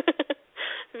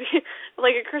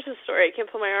 Like a Christmas story, I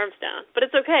can't put my arms down. But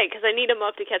it's okay, because I need them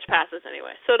up to catch passes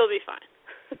anyway, so it'll be fine.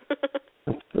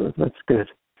 That's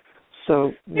good.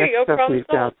 So next up we've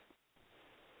got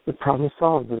the problem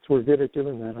solved. We're good at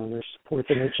doing that on this Fourth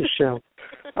and Inches show.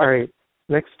 All right.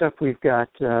 Next up, we've got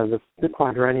the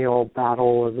quadrennial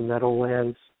battle of the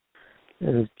Meadowlands.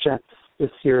 And Jets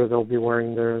this year, they'll be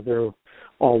wearing their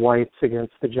all whites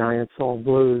against the Giants all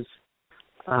blues.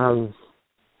 I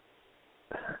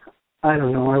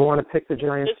don't know. I want to pick the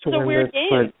Giants to win this,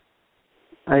 game.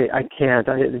 but I can't.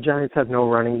 The Giants have no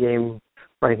running game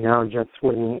right now. Jets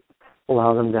wouldn't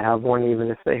allow them to have one, even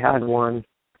if they had one.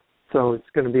 So it's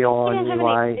going to be all on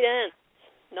Eli.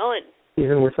 None.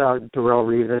 Even without Darrelle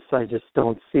Revis, I just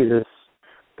don't see this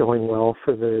going well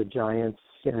for the Giants.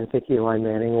 I think Eli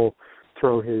Manning will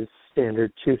throw his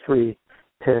standard 2-3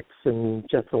 picks, and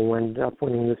Jets will end up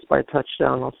winning this by a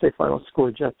touchdown. I'll say final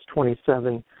score, Jets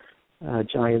 27,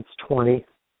 Giants 20.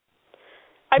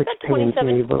 I bet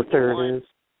 27. There it is.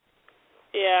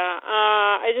 Yeah,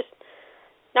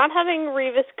 not having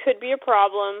Revis could be a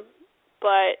problem,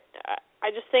 but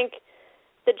I just think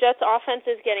the Jets' offense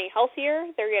is getting healthier.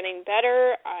 They're getting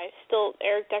better.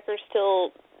 Eric Decker's still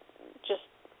just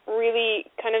really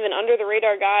kind of an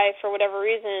under-the-radar guy for whatever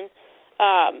reason.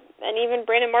 And even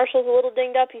Brandon Marshall's a little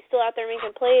dinged up. He's still out there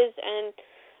making plays. And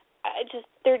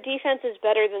their defense is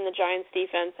better than the Giants'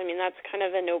 defense. I mean, that's kind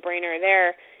of a no-brainer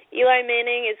there. Eli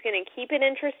Manning is going to keep it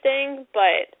interesting,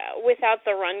 but without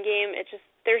the run game,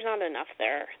 there's not enough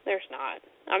there. There's not.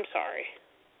 I'm sorry.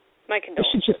 My condolences.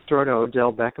 I should just throw to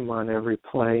Odell Beckham on every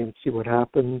play and see what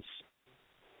happens.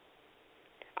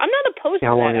 I'm not opposed to that.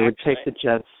 How long it would actually take the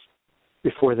Jets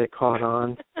before they caught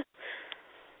on.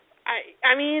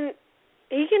 I mean,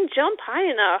 he can jump high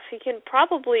enough. He can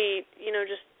probably,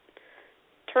 just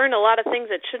turn a lot of things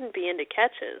that shouldn't be into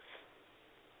catches.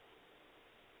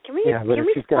 Can we if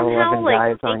you've got 11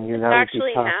 guys on you, that would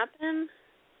actually be tough. happen?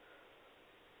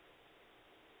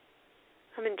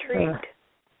 I'm intrigued.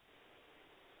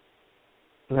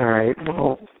 All right.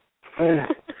 Well,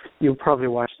 you'll probably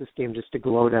watch this game just to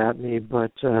gloat at me,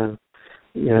 but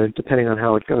depending on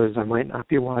how it goes, I might not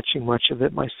be watching much of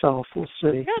it myself. We'll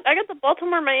see. Yeah, I got the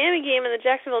Baltimore-Miami game and the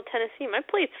Jacksonville-Tennessee. My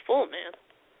plate's full, man.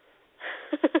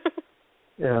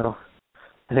 Yeah.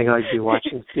 I think I'd be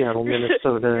watching Seattle,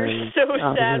 Minnesota. You're so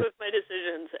sad with my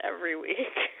decisions every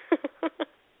week.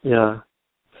 Yeah.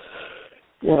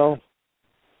 Well,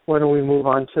 why don't we move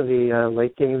on to the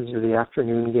late games or the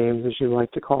afternoon games, as you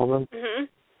like to call them? Mm-hmm.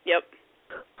 Yep.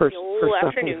 First up,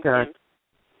 afternoon we've got games.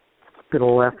 Good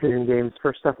old afternoon games.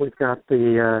 First up, we've got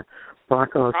the Brock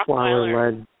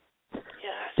Osweiler-led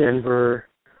Denver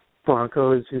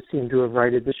Broncos, who seem to have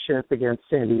righted the ship against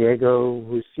San Diego,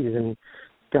 whose season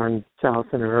gone south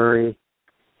in a hurry.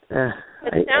 The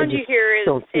sound you hear is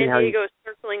San Diego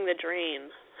circling the drain.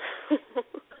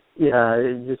 Yeah,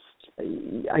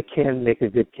 I can make a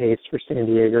good case for San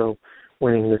Diego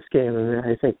winning this game. I mean,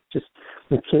 I think just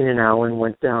when Keenan Allen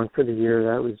went down for the year,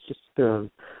 that was just the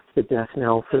death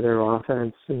knell for their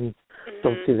offense, and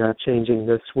don't see that changing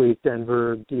this week.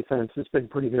 Denver defense has been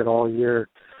pretty good all year.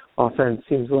 Offense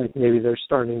seems like maybe they're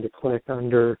starting to click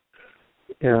under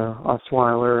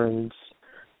Osweiler, and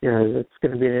it's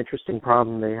going to be an interesting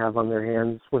problem they have on their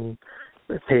hands when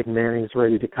Peyton Manning's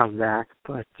ready to come back.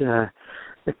 But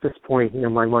at this point,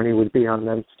 my money would be on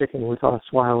them sticking with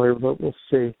Osweiler, but we'll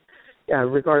see. Yeah,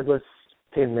 regardless,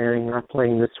 Peyton Manning not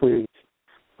playing this week.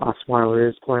 Osweiler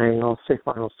is playing. I'll say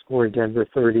final score, Denver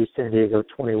 30, San Diego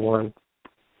 21.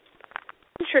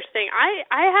 Interesting.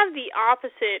 I have the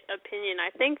opposite opinion. I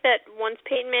think that once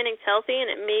Peyton Manning's healthy, and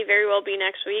it may very well be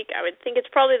next week, I would think it's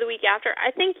probably the week after, I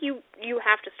think you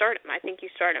have to start him. I think you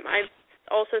start him. I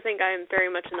also think I am very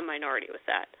much in the minority with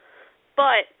that.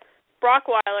 But Brock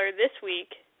Weiler this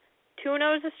week, 2-0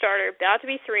 as a starter, about to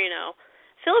be 3-0.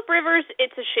 Phillip Rivers,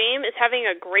 it's a shame, is having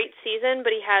a great season, but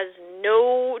he has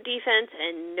no defense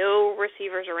and no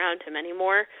receivers around him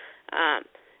anymore.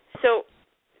 So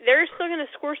they're still going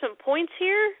to score some points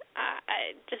here.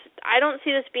 I don't see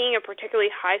this being a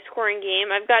particularly high-scoring game.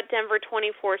 I've got Denver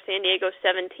 24, San Diego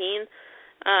 17.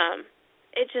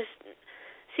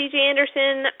 C.J.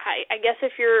 Anderson, I guess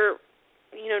if you're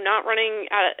not running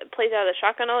plays out of the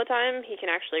shotgun all the time, he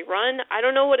can actually run. I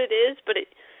don't know what it is, but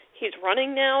he's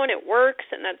running now, and it works,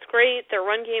 and that's great. Their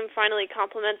run game finally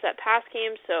complements that pass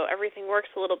game, so everything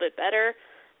works a little bit better.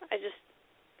 I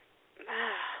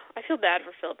feel bad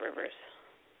for Phillip Rivers.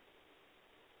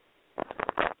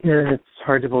 Yeah, it's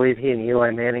hard to believe he and Eli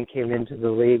Manning came into the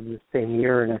league the same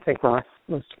year, and I think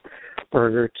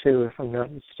Roethlisberger too, if I'm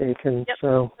not mistaken. Yep,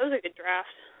 so that was a good draft.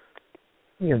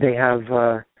 They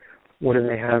have what do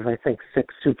they have? I think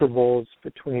 6 Super Bowls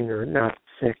between, or not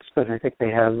 6, but I think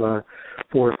they have 4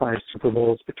 or 5 Super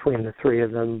Bowls between the 3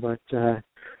 of them. But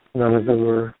none of them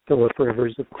were Phillip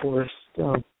Rivers, of course.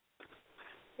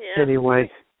 Anyway,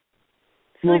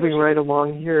 moving right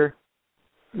along here.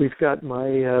 We've got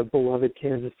my beloved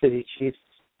Kansas City Chiefs,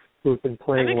 who've been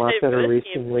playing a lot better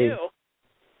recently.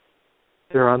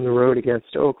 They're on the road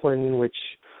against Oakland, which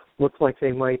looked like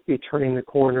they might be turning the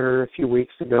corner a few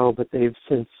weeks ago, but they've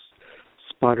since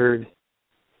sputtered.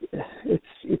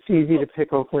 It's easy to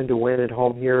pick Oakland to win at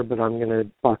home here, but I'm going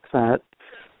to buck that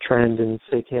trend and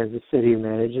say Kansas City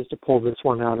manages to pull this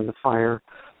one out of the fire.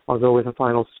 I'll go with a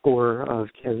final score of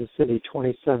Kansas City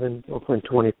 27, Oakland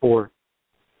 24.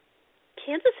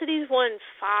 Kansas City's won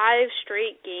 5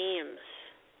 straight games.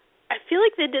 I feel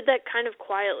like they did that kind of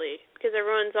quietly because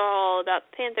everyone's all about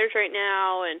the Panthers right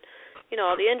now and,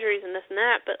 all the injuries and this and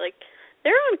that. But,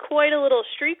 they're on quite a little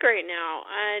streak right now,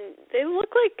 and they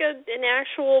look like an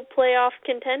actual playoff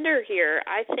contender here.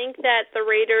 I think that the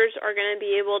Raiders are going to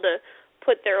be able to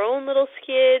put their own little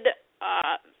skid,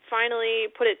 finally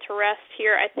put it to rest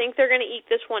here. I think they're going to eke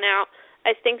this one out.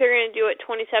 I think they're going to do it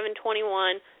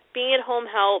 27-21. Being at home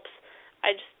helps.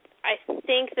 I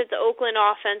think that the Oakland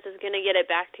offense is going to get it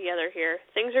back together here.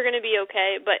 Things are going to be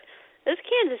okay, but this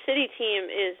Kansas City team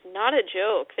is not a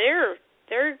joke. They're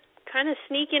kind of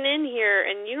sneaking in here,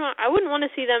 and I wouldn't want to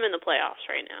see them in the playoffs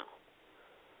right now.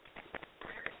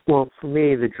 Well, for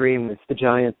me, the dream, if the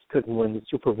Giants couldn't win the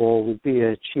Super Bowl, would be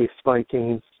a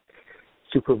Chiefs-Vikings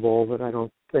Super Bowl, but I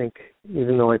don't think,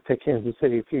 even though I picked Kansas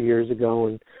City a few years ago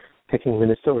and picking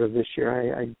Minnesota this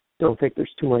year, I don't think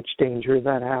there's too much danger of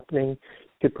that happening.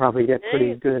 Could probably get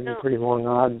pretty good and pretty long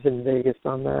odds in Vegas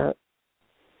on that.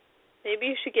 Maybe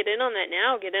you should get in on that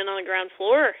now. Get in on the ground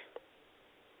floor.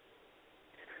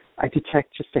 I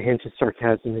detect just a hint of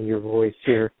sarcasm in your voice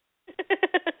here.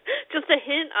 Just a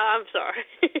hint? I'm sorry.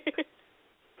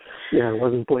 Yeah, it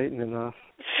wasn't blatant enough.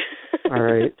 All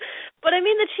right. But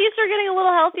the Chiefs are getting a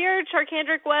little healthier.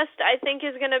 Charkandrick West, I think,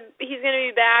 he's gonna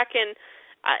be back, and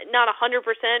not 100%,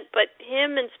 but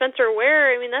him and Spencer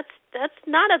Ware, I mean, that's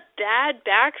not a bad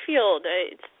backfield.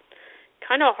 It's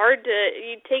kind of hard to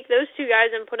you take those two guys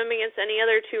and put them against any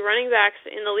other two running backs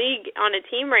in the league on a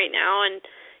team right now, and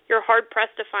you're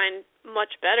hard-pressed to find much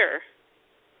better.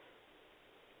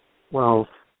 Well,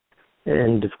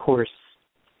 and of course,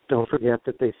 don't forget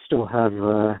that they still have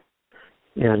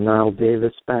Niall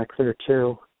Davis back there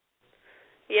too.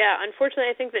 Yeah,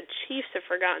 unfortunately, I think the Chiefs have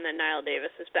forgotten that Niall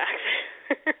Davis is back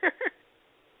there.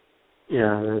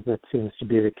 Yeah, that seems to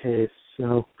be the case.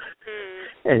 So,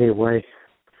 anyway,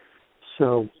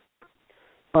 so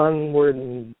onward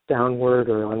and downward,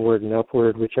 or onward and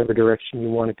upward, whichever direction you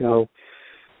want to go.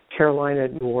 Carolina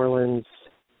at New Orleans.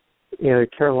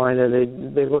 Carolina,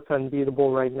 they look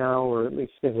unbeatable right now, or at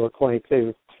least they look like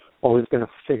they're always going to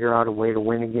figure out a way to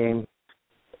win a game.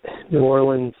 New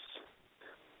Orleans,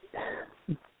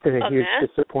 been a huge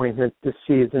disappointment this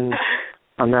season.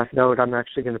 On that note, I'm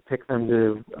actually going to pick them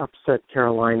to upset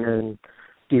Carolina and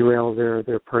derail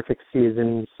their perfect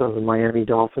season so the Miami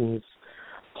Dolphins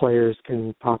players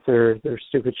can pop their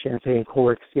stupid champagne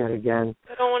corks yet again.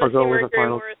 I don't want to see Mercury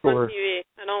Morris on TV.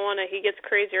 I don't want to. He gets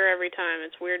crazier every time.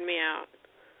 It's weirding me out.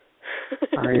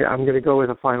 All right, I'm going to go with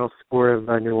a final score of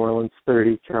New Orleans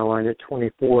 30, Carolina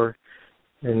 24,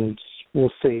 and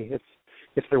we'll see.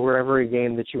 If there were ever a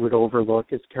game that you would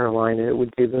overlook as Carolina, it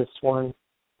would be this one.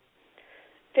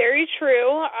 Very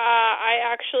true.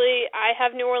 I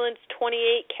have New Orleans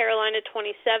 28, Carolina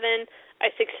 27. I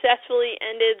successfully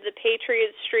ended the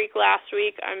Patriots streak last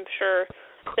week. I'm sure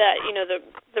that,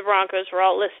 the Broncos were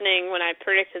all listening when I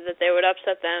predicted that they would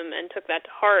upset them and took that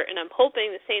to heart, and I'm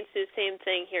hoping the Saints do the same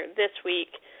thing here this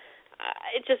week.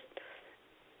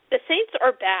 The Saints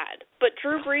are bad, but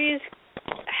Drew Brees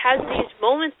has these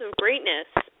moments of greatness,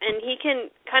 and he can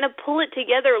kind of pull it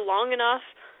together long enough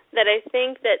that I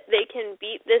think that they can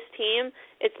beat this team.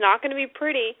 It's not going to be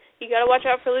pretty. You got to watch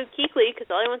out for Luke Kuechly,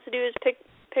 because all he wants to do is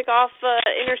pick off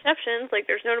interceptions like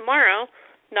there's no tomorrow.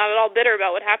 Not at all bitter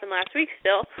about what happened last week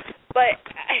still, but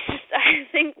I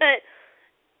think that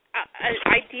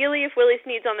ideally if Willie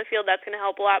Snead's on the field, that's going to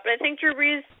help a lot. But I think Drew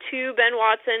Brees to Ben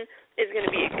Watson is going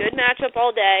to be a good matchup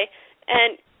all day,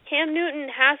 and Cam Newton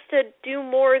has to do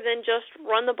more than just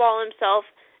run the ball himself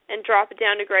and drop it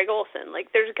down to Greg Olsen.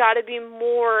 There's got to be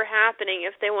more happening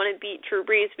if they want to beat Drew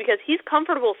Brees, because he's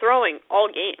comfortable throwing all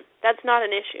game. That's not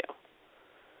an issue.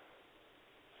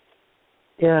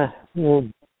 Yeah,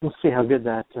 we'll see how good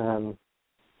that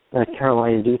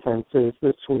Carolina defense is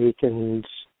this week, and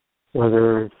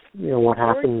whether what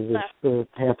happens if the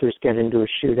Panthers get into a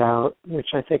shootout, which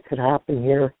I think could happen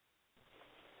here.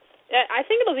 Yeah, I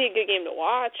think it'll be a good game to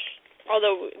watch.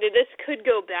 Although this could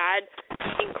go bad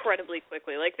incredibly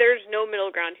quickly. There's no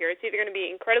middle ground here. It's either going to be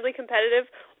incredibly competitive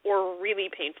or really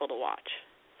painful to watch.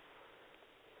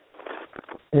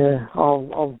 Yeah,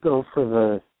 I'll go for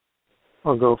the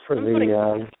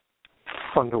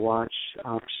fun to watch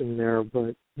option there,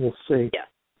 but we'll see. Yeah.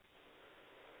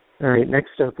 All right,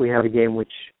 next up we have a game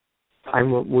which I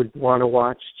would want to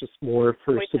watch just more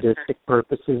for sadistic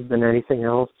purposes than anything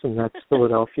else, and that's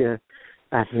Philadelphia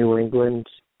at New England.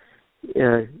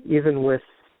 Even with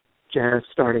Jana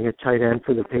starting at tight end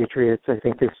for the Patriots, I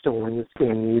think they still win this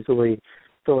game easily.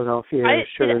 Philadelphia, I'm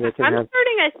starting,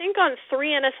 I think, on 3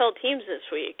 NFL teams this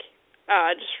week,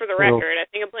 just for the record. I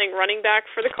think I'm playing running back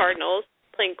for the Cardinals,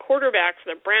 playing quarterback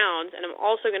for the Browns, and I'm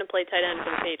also going to play tight end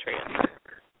for the Patriots.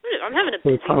 I'm having a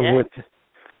busy day.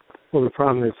 The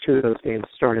problem is two of those games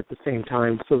start at the same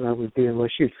time, so that would be,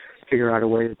 unless you figure out a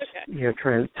way to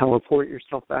try and teleport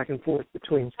yourself back and forth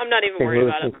between I'm not even worried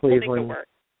about it. Cleveland. We'll make it work.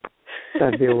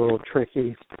 That'd be a little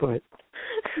tricky, but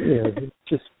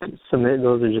just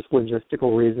those are just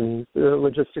logistical reasons,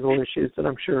 logistical issues that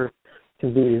I'm sure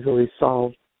can be easily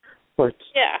solved. But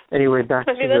anyway, back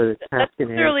to the task at hand. That's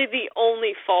clearly the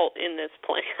only fault in this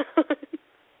plan.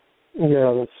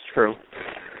 Yeah, that's true.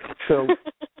 So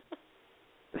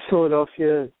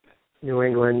Philadelphia, New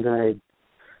England,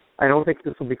 I don't think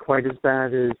this will be quite as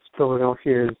bad as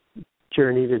Philadelphia's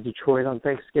journey to Detroit on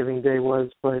Thanksgiving Day was,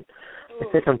 but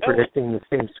I think I'm predicting the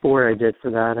same score I did for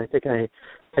that. I think I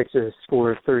picked a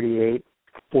score of 38-14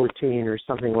 or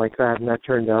something like that, and that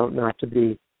turned out not to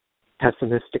be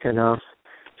pessimistic enough.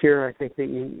 Here, I think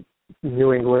that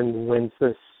New England wins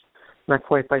this, not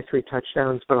quite by 3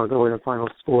 touchdowns, but I'll go with a final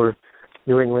score.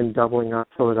 New England doubling up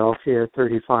Philadelphia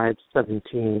 35-17.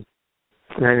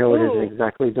 And I know it isn't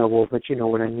exactly double, but you know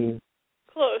what I mean.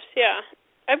 Close, yeah.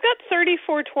 I've got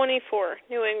 34-24,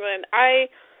 New England. I,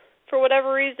 for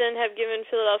whatever reason, have given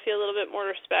Philadelphia a little bit more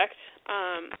respect.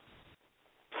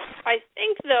 I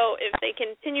think, though, if they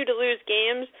continue to lose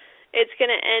games, it's going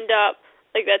to end up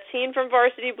like that scene from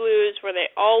Varsity Blues where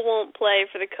they all won't play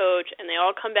for the coach and they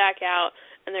all come back out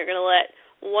and they're going to let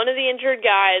one of the injured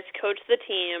guys coach the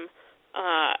team,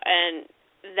 and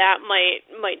that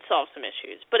might solve some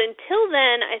issues. But until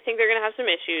then, I think they're going to have some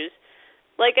issues.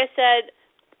 Like I said,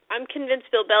 I'm convinced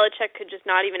Bill Belichick could just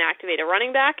not even activate a running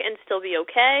back and still be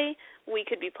okay. We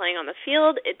could be playing on the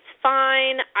field. It's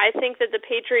fine. I think that the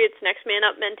Patriots' next man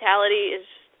up mentality is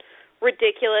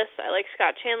ridiculous. I like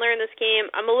Scott Chandler in this game.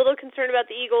 I'm a little concerned about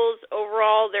the Eagles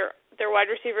overall. Their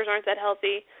wide receivers aren't that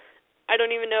healthy. I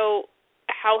don't even know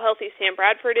how healthy Sam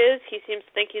Bradford is. He seems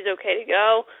to think he's okay to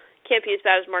go. Can't be as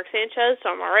bad as Mark Sanchez, so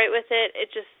I'm all right with it.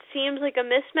 It just seems like a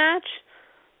mismatch,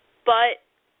 but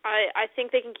I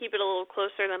think they can keep it a little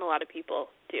closer than a lot of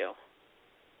people do.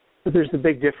 But there's a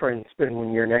big difference between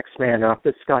when your next man up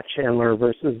is Scott Chandler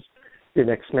versus your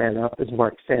next man up is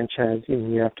Mark Sanchez.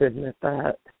 You have to admit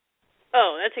that.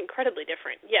 Oh, that's incredibly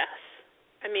different, yes.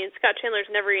 I mean, Scott Chandler's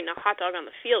never eaten a hot dog on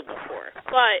the field before.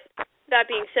 But that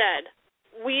being said,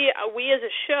 we as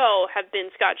a show have been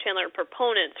Scott Chandler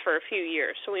proponents for a few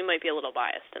years, so we might be a little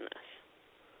biased in this.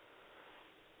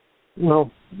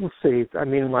 Well, we'll see. I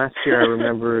mean, last year I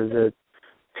remember the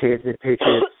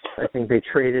Patriots, I think they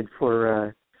traded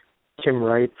for Tim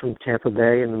Wright from Tampa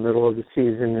Bay in the middle of the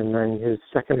season, and then his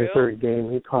second or third game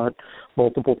he caught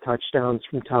multiple touchdowns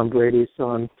from Tom Brady, so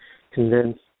I'm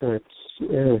convinced that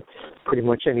pretty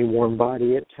much any warm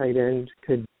body at tight end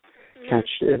could catch,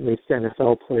 at least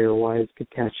NFL player-wise, could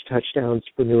catch touchdowns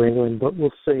for New England, but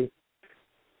we'll see.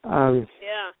 It'll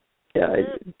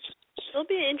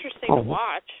be interesting to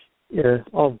watch. Yeah,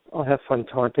 I'll have fun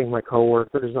taunting my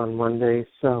coworkers on Monday,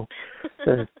 so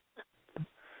that's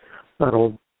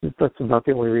about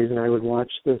the only reason I would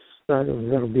watch this.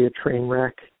 That'll be a train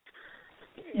wreck.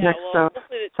 Yeah, Next up,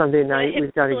 Sunday night,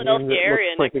 we've got a game that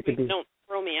looks like it could be... Don't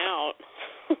throw me out.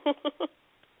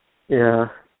 Yeah.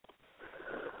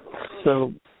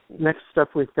 So next up,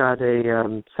 we've got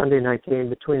a Sunday night game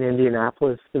between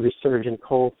Indianapolis. The resurgent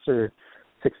Colts are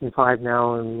 6-5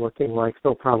 now and looking like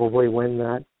they'll probably win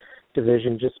that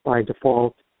division just by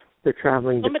default. They're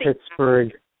traveling to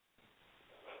Pittsburgh.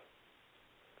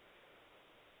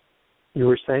 You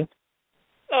were saying?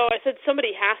 Oh, I said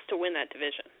somebody has to win that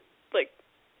division. Like,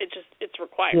 it's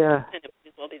required. Yeah. And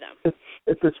it will be them.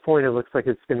 At this point, it looks like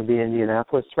it's going to be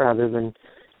Indianapolis rather than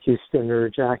Houston or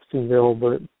Jacksonville,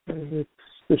 but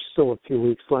there's still a few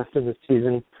weeks left in the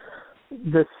season.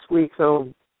 This week,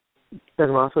 though, Ben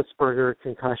Roethlisberger,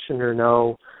 concussion or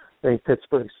no, I think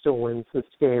Pittsburgh still wins this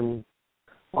game.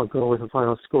 I'll go with a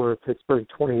final score of Pittsburgh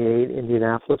 28,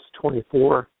 Indianapolis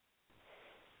 24.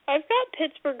 I've got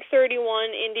Pittsburgh 31,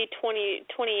 Indy 28.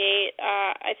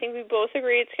 I think we both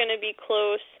agree it's going to be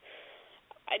close.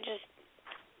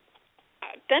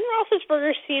 Ben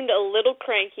Roethlisberger seemed a little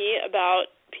cranky about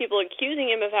people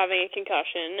accusing him of having a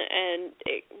concussion, and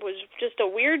it was just a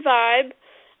weird vibe.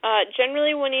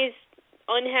 Generally, when he's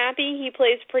unhappy, he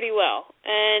plays pretty well.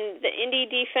 And the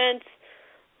Indy defense,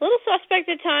 a little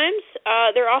suspect at times.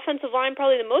 Their offensive line,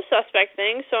 probably the most suspect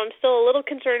thing, so I'm still a little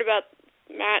concerned about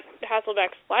Matt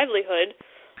Hasselbeck's livelihood.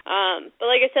 But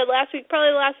like I said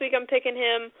probably last week I'm picking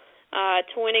him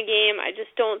to win a game. I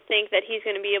just don't think that he's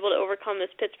going to be able to overcome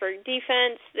this Pittsburgh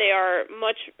defense. They are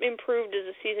much improved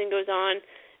as the season goes on.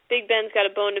 Big Ben's got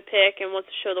a bone to pick and wants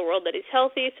to show the world that he's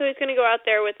healthy, so he's going to go out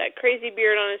there with that crazy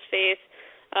beard on his face,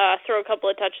 throw a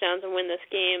couple of touchdowns and win this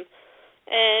game.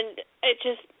 And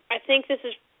I think this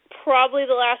is probably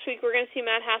the last week we're going to see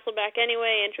Matt Hasselbeck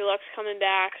anyway. Andrew Luck's coming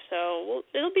back, so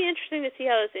it'll be interesting to see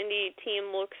how this Indy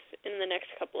team looks in the next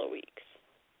couple of weeks.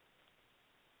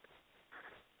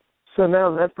 So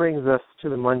now that brings us to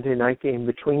the Monday night game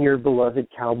between your beloved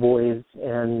Cowboys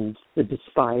and the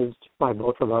despised by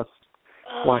both of us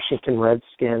Washington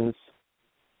Redskins.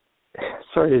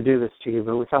 Sorry to do this to you,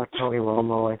 but without Tony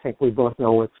Romo, I think we both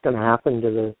know what's going to happen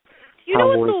to the You know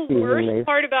what the worst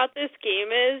part about this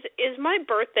game is my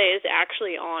birthday is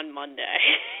actually on Monday.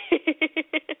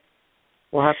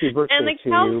 Well, happy birthday to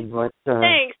you. But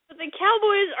thanks, but the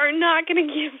Cowboys are not going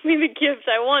to give me the gift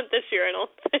I want this year, I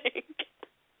don't think.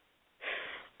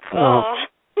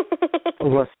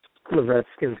 Unless the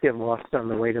Redskins get lost on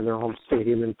the way to their home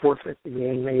stadium and forfeit the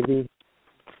game, maybe.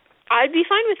 I'd be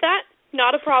fine with that.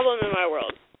 Not a problem in my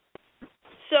world.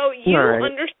 So you,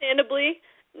 understandably,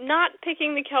 not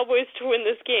picking the Cowboys to win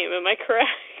this game, am I correct?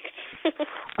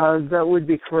 That would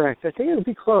be correct. I think it would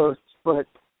be close, but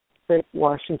I think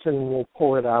Washington will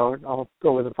pull it out. I'll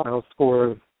go with the final score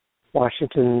of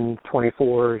Washington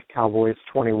 24, Cowboys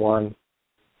 21.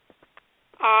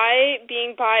 I,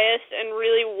 being biased and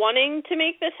really wanting to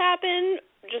make this happen,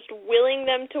 just willing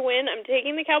them to win. I'm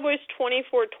taking the Cowboys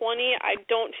 24-20. I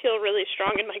don't feel really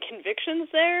strong in my convictions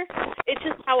there. It's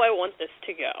just how I want this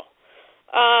to go.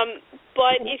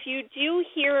 But if you do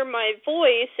hear my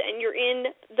voice and you're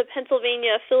in the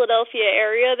Pennsylvania-Philadelphia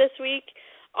area this week,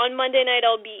 on Monday night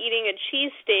I'll be eating a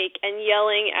cheesesteak and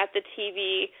yelling at the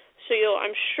TV, so you'll,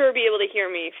 I'm sure, be able to hear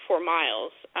me for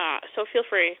miles. So feel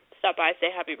free, stop by,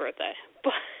 say happy birthday.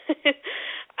 But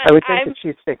I would think the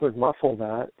cheesesteak would muffle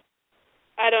that.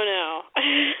 I don't know.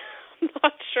 I'm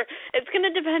not sure. It's going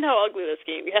to depend how ugly this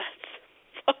game gets.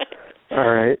 But,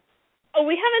 all right.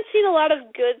 We haven't seen a lot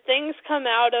of good things come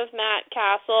out of Matt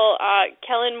Castle.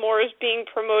 Kellen Moore's being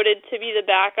promoted to be the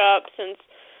backup since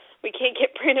we can't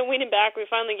get Brandon Whedon back. We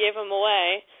finally gave him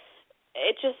away.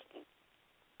 It just,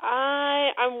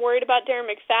 I'm worried about Darren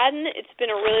McFadden. It's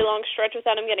been a really long stretch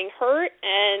without him getting hurt,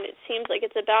 and it seems like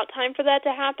it's about time for that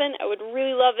to happen. I would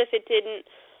really love if it didn't,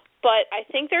 but I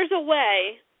think there's a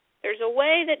way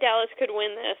that Dallas could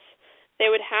win this. They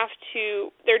would have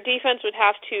to, their defense would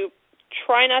have to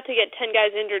try not to get 10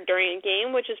 guys injured during a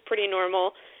game, which is pretty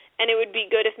normal, and it would be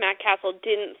good if Matt Castle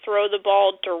didn't throw the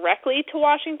ball directly to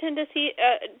Washington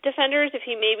defenders, if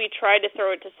he maybe tried to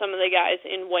throw it to some of the guys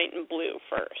in white and blue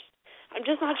first. I'm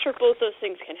just not sure both those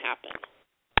things can happen.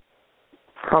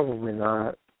 Probably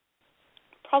not.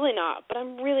 Probably not, but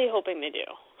I'm really hoping they do.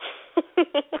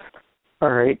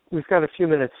 All right, we've got a few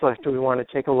minutes left. Do we want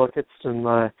to take a look at some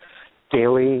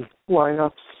daily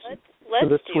lineups let's for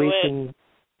this do week? it.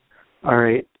 All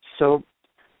right, so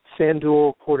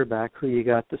FanDuel quarterback, who you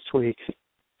got this week?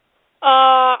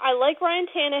 I like Ryan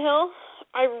Tannehill.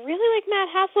 I really like Matt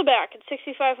Hasselbeck at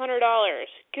 $6,500.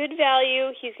 Good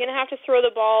value. He's going to have to throw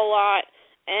the ball a lot,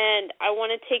 and I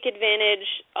want to take advantage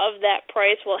of that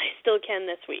price while I still can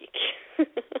this week.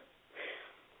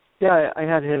 Yeah, I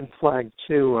had him flagged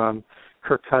too.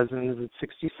 Kirk Cousins at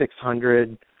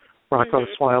 $6,600, Rocco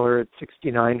Osweiler at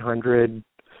 $6,900.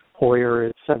 Hoyer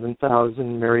at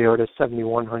 $7,000, Mariota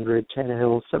 $7,100,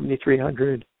 Tannehill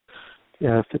 $7,300,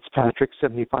 Fitzpatrick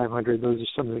 $7,500. Those are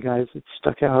some of the guys that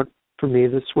stuck out for me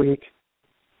this week.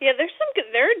 Yeah,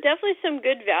 there are definitely some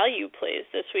good value plays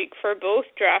this week for both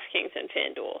DraftKings and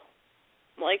FanDuel.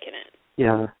 I'm liking it.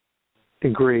 Yeah,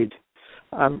 agreed.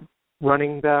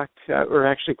 Running back, or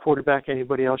actually quarterback,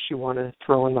 anybody else you want to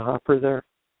throw in the hopper there?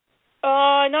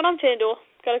 Not on FanDuel.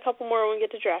 Got a couple more when we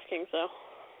get to DraftKings, though.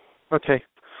 Okay.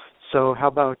 So how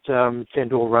about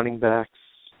FanDuel running backs?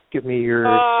 Give me your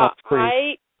top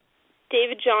three.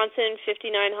 David Johnson,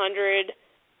 $5,900.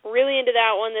 Really into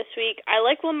that one this week. I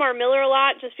like Lamar Miller a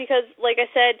lot just because, like I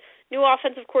said, new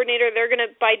offensive coordinator, they're going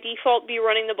to, by default, be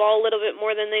running the ball a little bit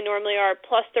more than they normally are,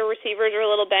 plus their receivers are a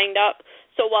little banged up.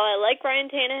 So while I like Ryan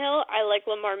Tannehill, I like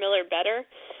Lamar Miller better.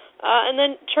 And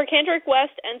then Charkandrick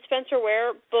West and Spencer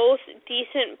Ware, both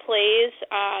decent plays.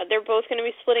 They're both going to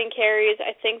be splitting carries.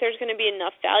 I think there's going to be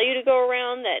enough value to go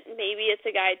around that maybe it's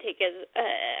a guy to take as,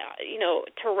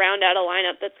 to round out a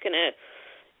lineup that's going to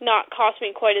not cost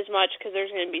me quite as much because there's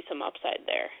going to be some upside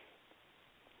there.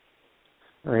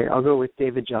 All right, I'll go with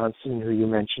David Johnson, who you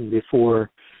mentioned before,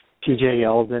 T.J.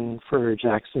 Yeldon for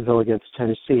Jacksonville against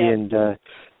Tennessee, and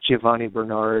Giovanni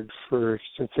Bernard for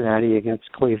Cincinnati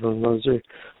against Cleveland. Those are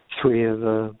three of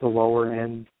the lower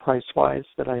end price-wise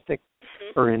that I think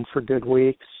are in for good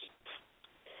weeks.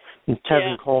 And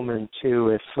Tevin Coleman, too,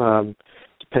 if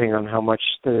depending on how much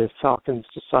the Falcons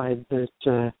decide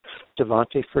that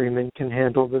Devontae Freeman can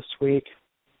handle this week.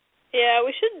 Yeah,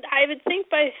 we should. I would think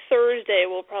by Thursday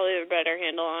we'll probably have a better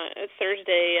handle on it.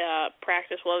 Thursday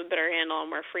practice we'll have a better handle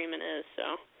on where Freeman is,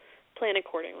 so plan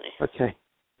accordingly. Okay.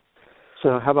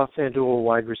 So how about FanDuel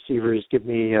wide receivers? Give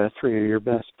me three of your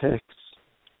best picks.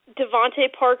 Devontae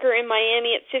Parker in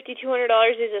Miami at $5,200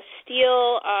 is a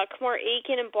steal. Kamar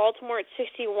Aiken in Baltimore at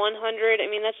 $6,100. I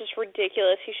mean, that's just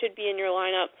ridiculous. He should be in your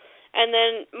lineup. And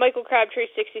then Michael Crabtree,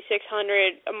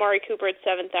 $6,600. Amari Cooper at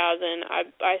 $7,000.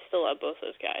 I still love both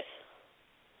those guys.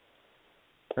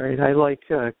 All right, I like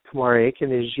Kamar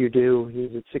Aiken as you do.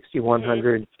 He's at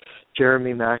 $6,100.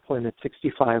 Jeremy Maclin at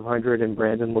 $6,500, and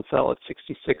Brandon LaFell at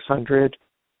 $6,600.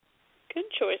 Good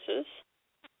choices.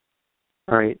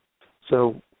 All right,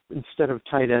 so instead of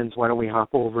tight ends, why don't we hop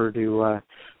over to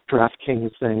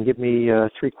DraftKings then? Give me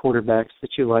three quarterbacks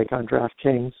that you like on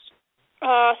DraftKings.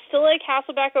 Still like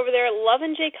Hasselbeck over there. Love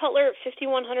and Jay Cutler at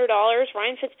 $5,100.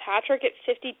 Ryan Fitzpatrick at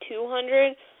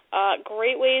 $5,200.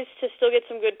 Great ways to still get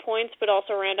some good points, but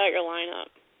also round out your lineup.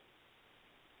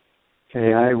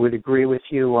 Okay, I would agree with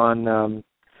you on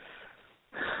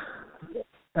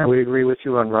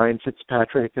Ryan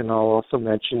Fitzpatrick, and I'll also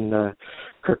mention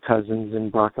Kirk Cousins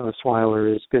and Brock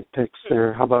Osweiler as good picks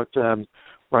there. How about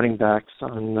running backs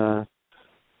on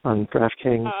on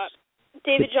DraftKings.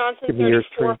 David Johnson, Give me your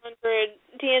 3,400.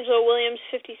 D'Angelo Williams,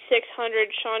 5,600.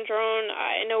 Sean Drone,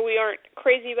 I know we aren't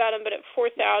crazy about him, but at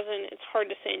 4,000, it's hard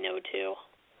to say no to.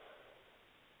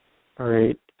 All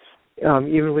right.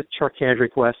 Even with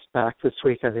Charkandrick West back this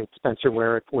week, I think Spencer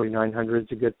Ware at 4,900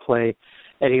 is a good play.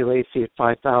 Eddie Lacy at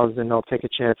 5,000, I'll take a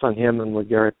chance on him, and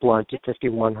LeGarrette Blount at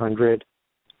 5,100.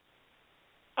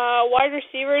 Wide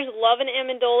receivers, Love and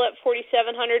Amendola at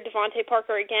 4,700. Devontae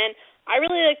Parker again. I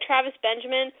really like Travis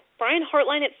Benjamin. Brian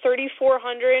Hartline at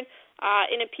 3,400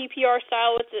 in a PPR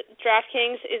style with the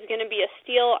DraftKings is going to be a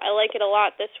steal. I like it a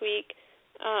lot this week.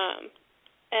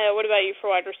 What about you for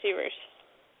wide receivers?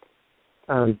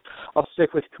 I'll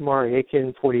stick with Kamari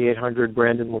Aiken, 4,800,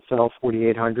 Brandon LaFell,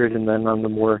 4,800, and then on the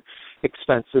more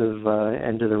expensive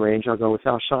end of the range, I'll go with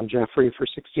Alshon Jeffrey for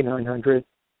 6,900.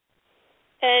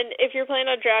 And if you're playing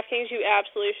on DraftKings, you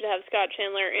absolutely should have Scott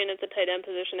Chandler in at the tight end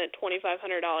position at $2,500.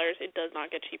 It does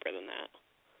not get cheaper than that.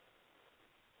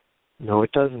 No, it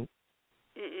doesn't.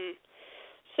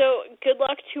 So good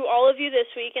luck to all of you this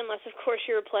week, unless, of course,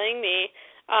 you're playing me.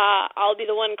 I'll be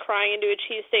the one crying into a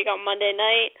cheesesteak on Monday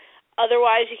night.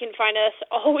 Otherwise, you can find us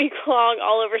all week long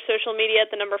all over social media at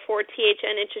the number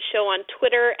 4THN Inches Show on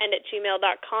Twitter and at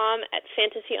gmail.com, at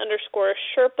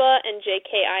fantasy_Sherpa and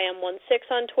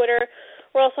JKIM16 on Twitter.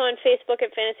 We're also on Facebook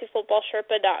at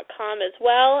fantasyfootballsherpa.com as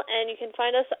well, and you can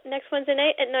find us next Wednesday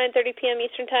night at 9:30 p.m.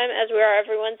 Eastern Time, as we are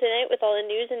every Wednesday night, with all the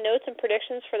news and notes and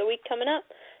predictions for the week coming up.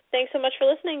 Thanks so much for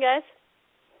listening, guys.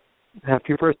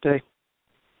 Happy birthday.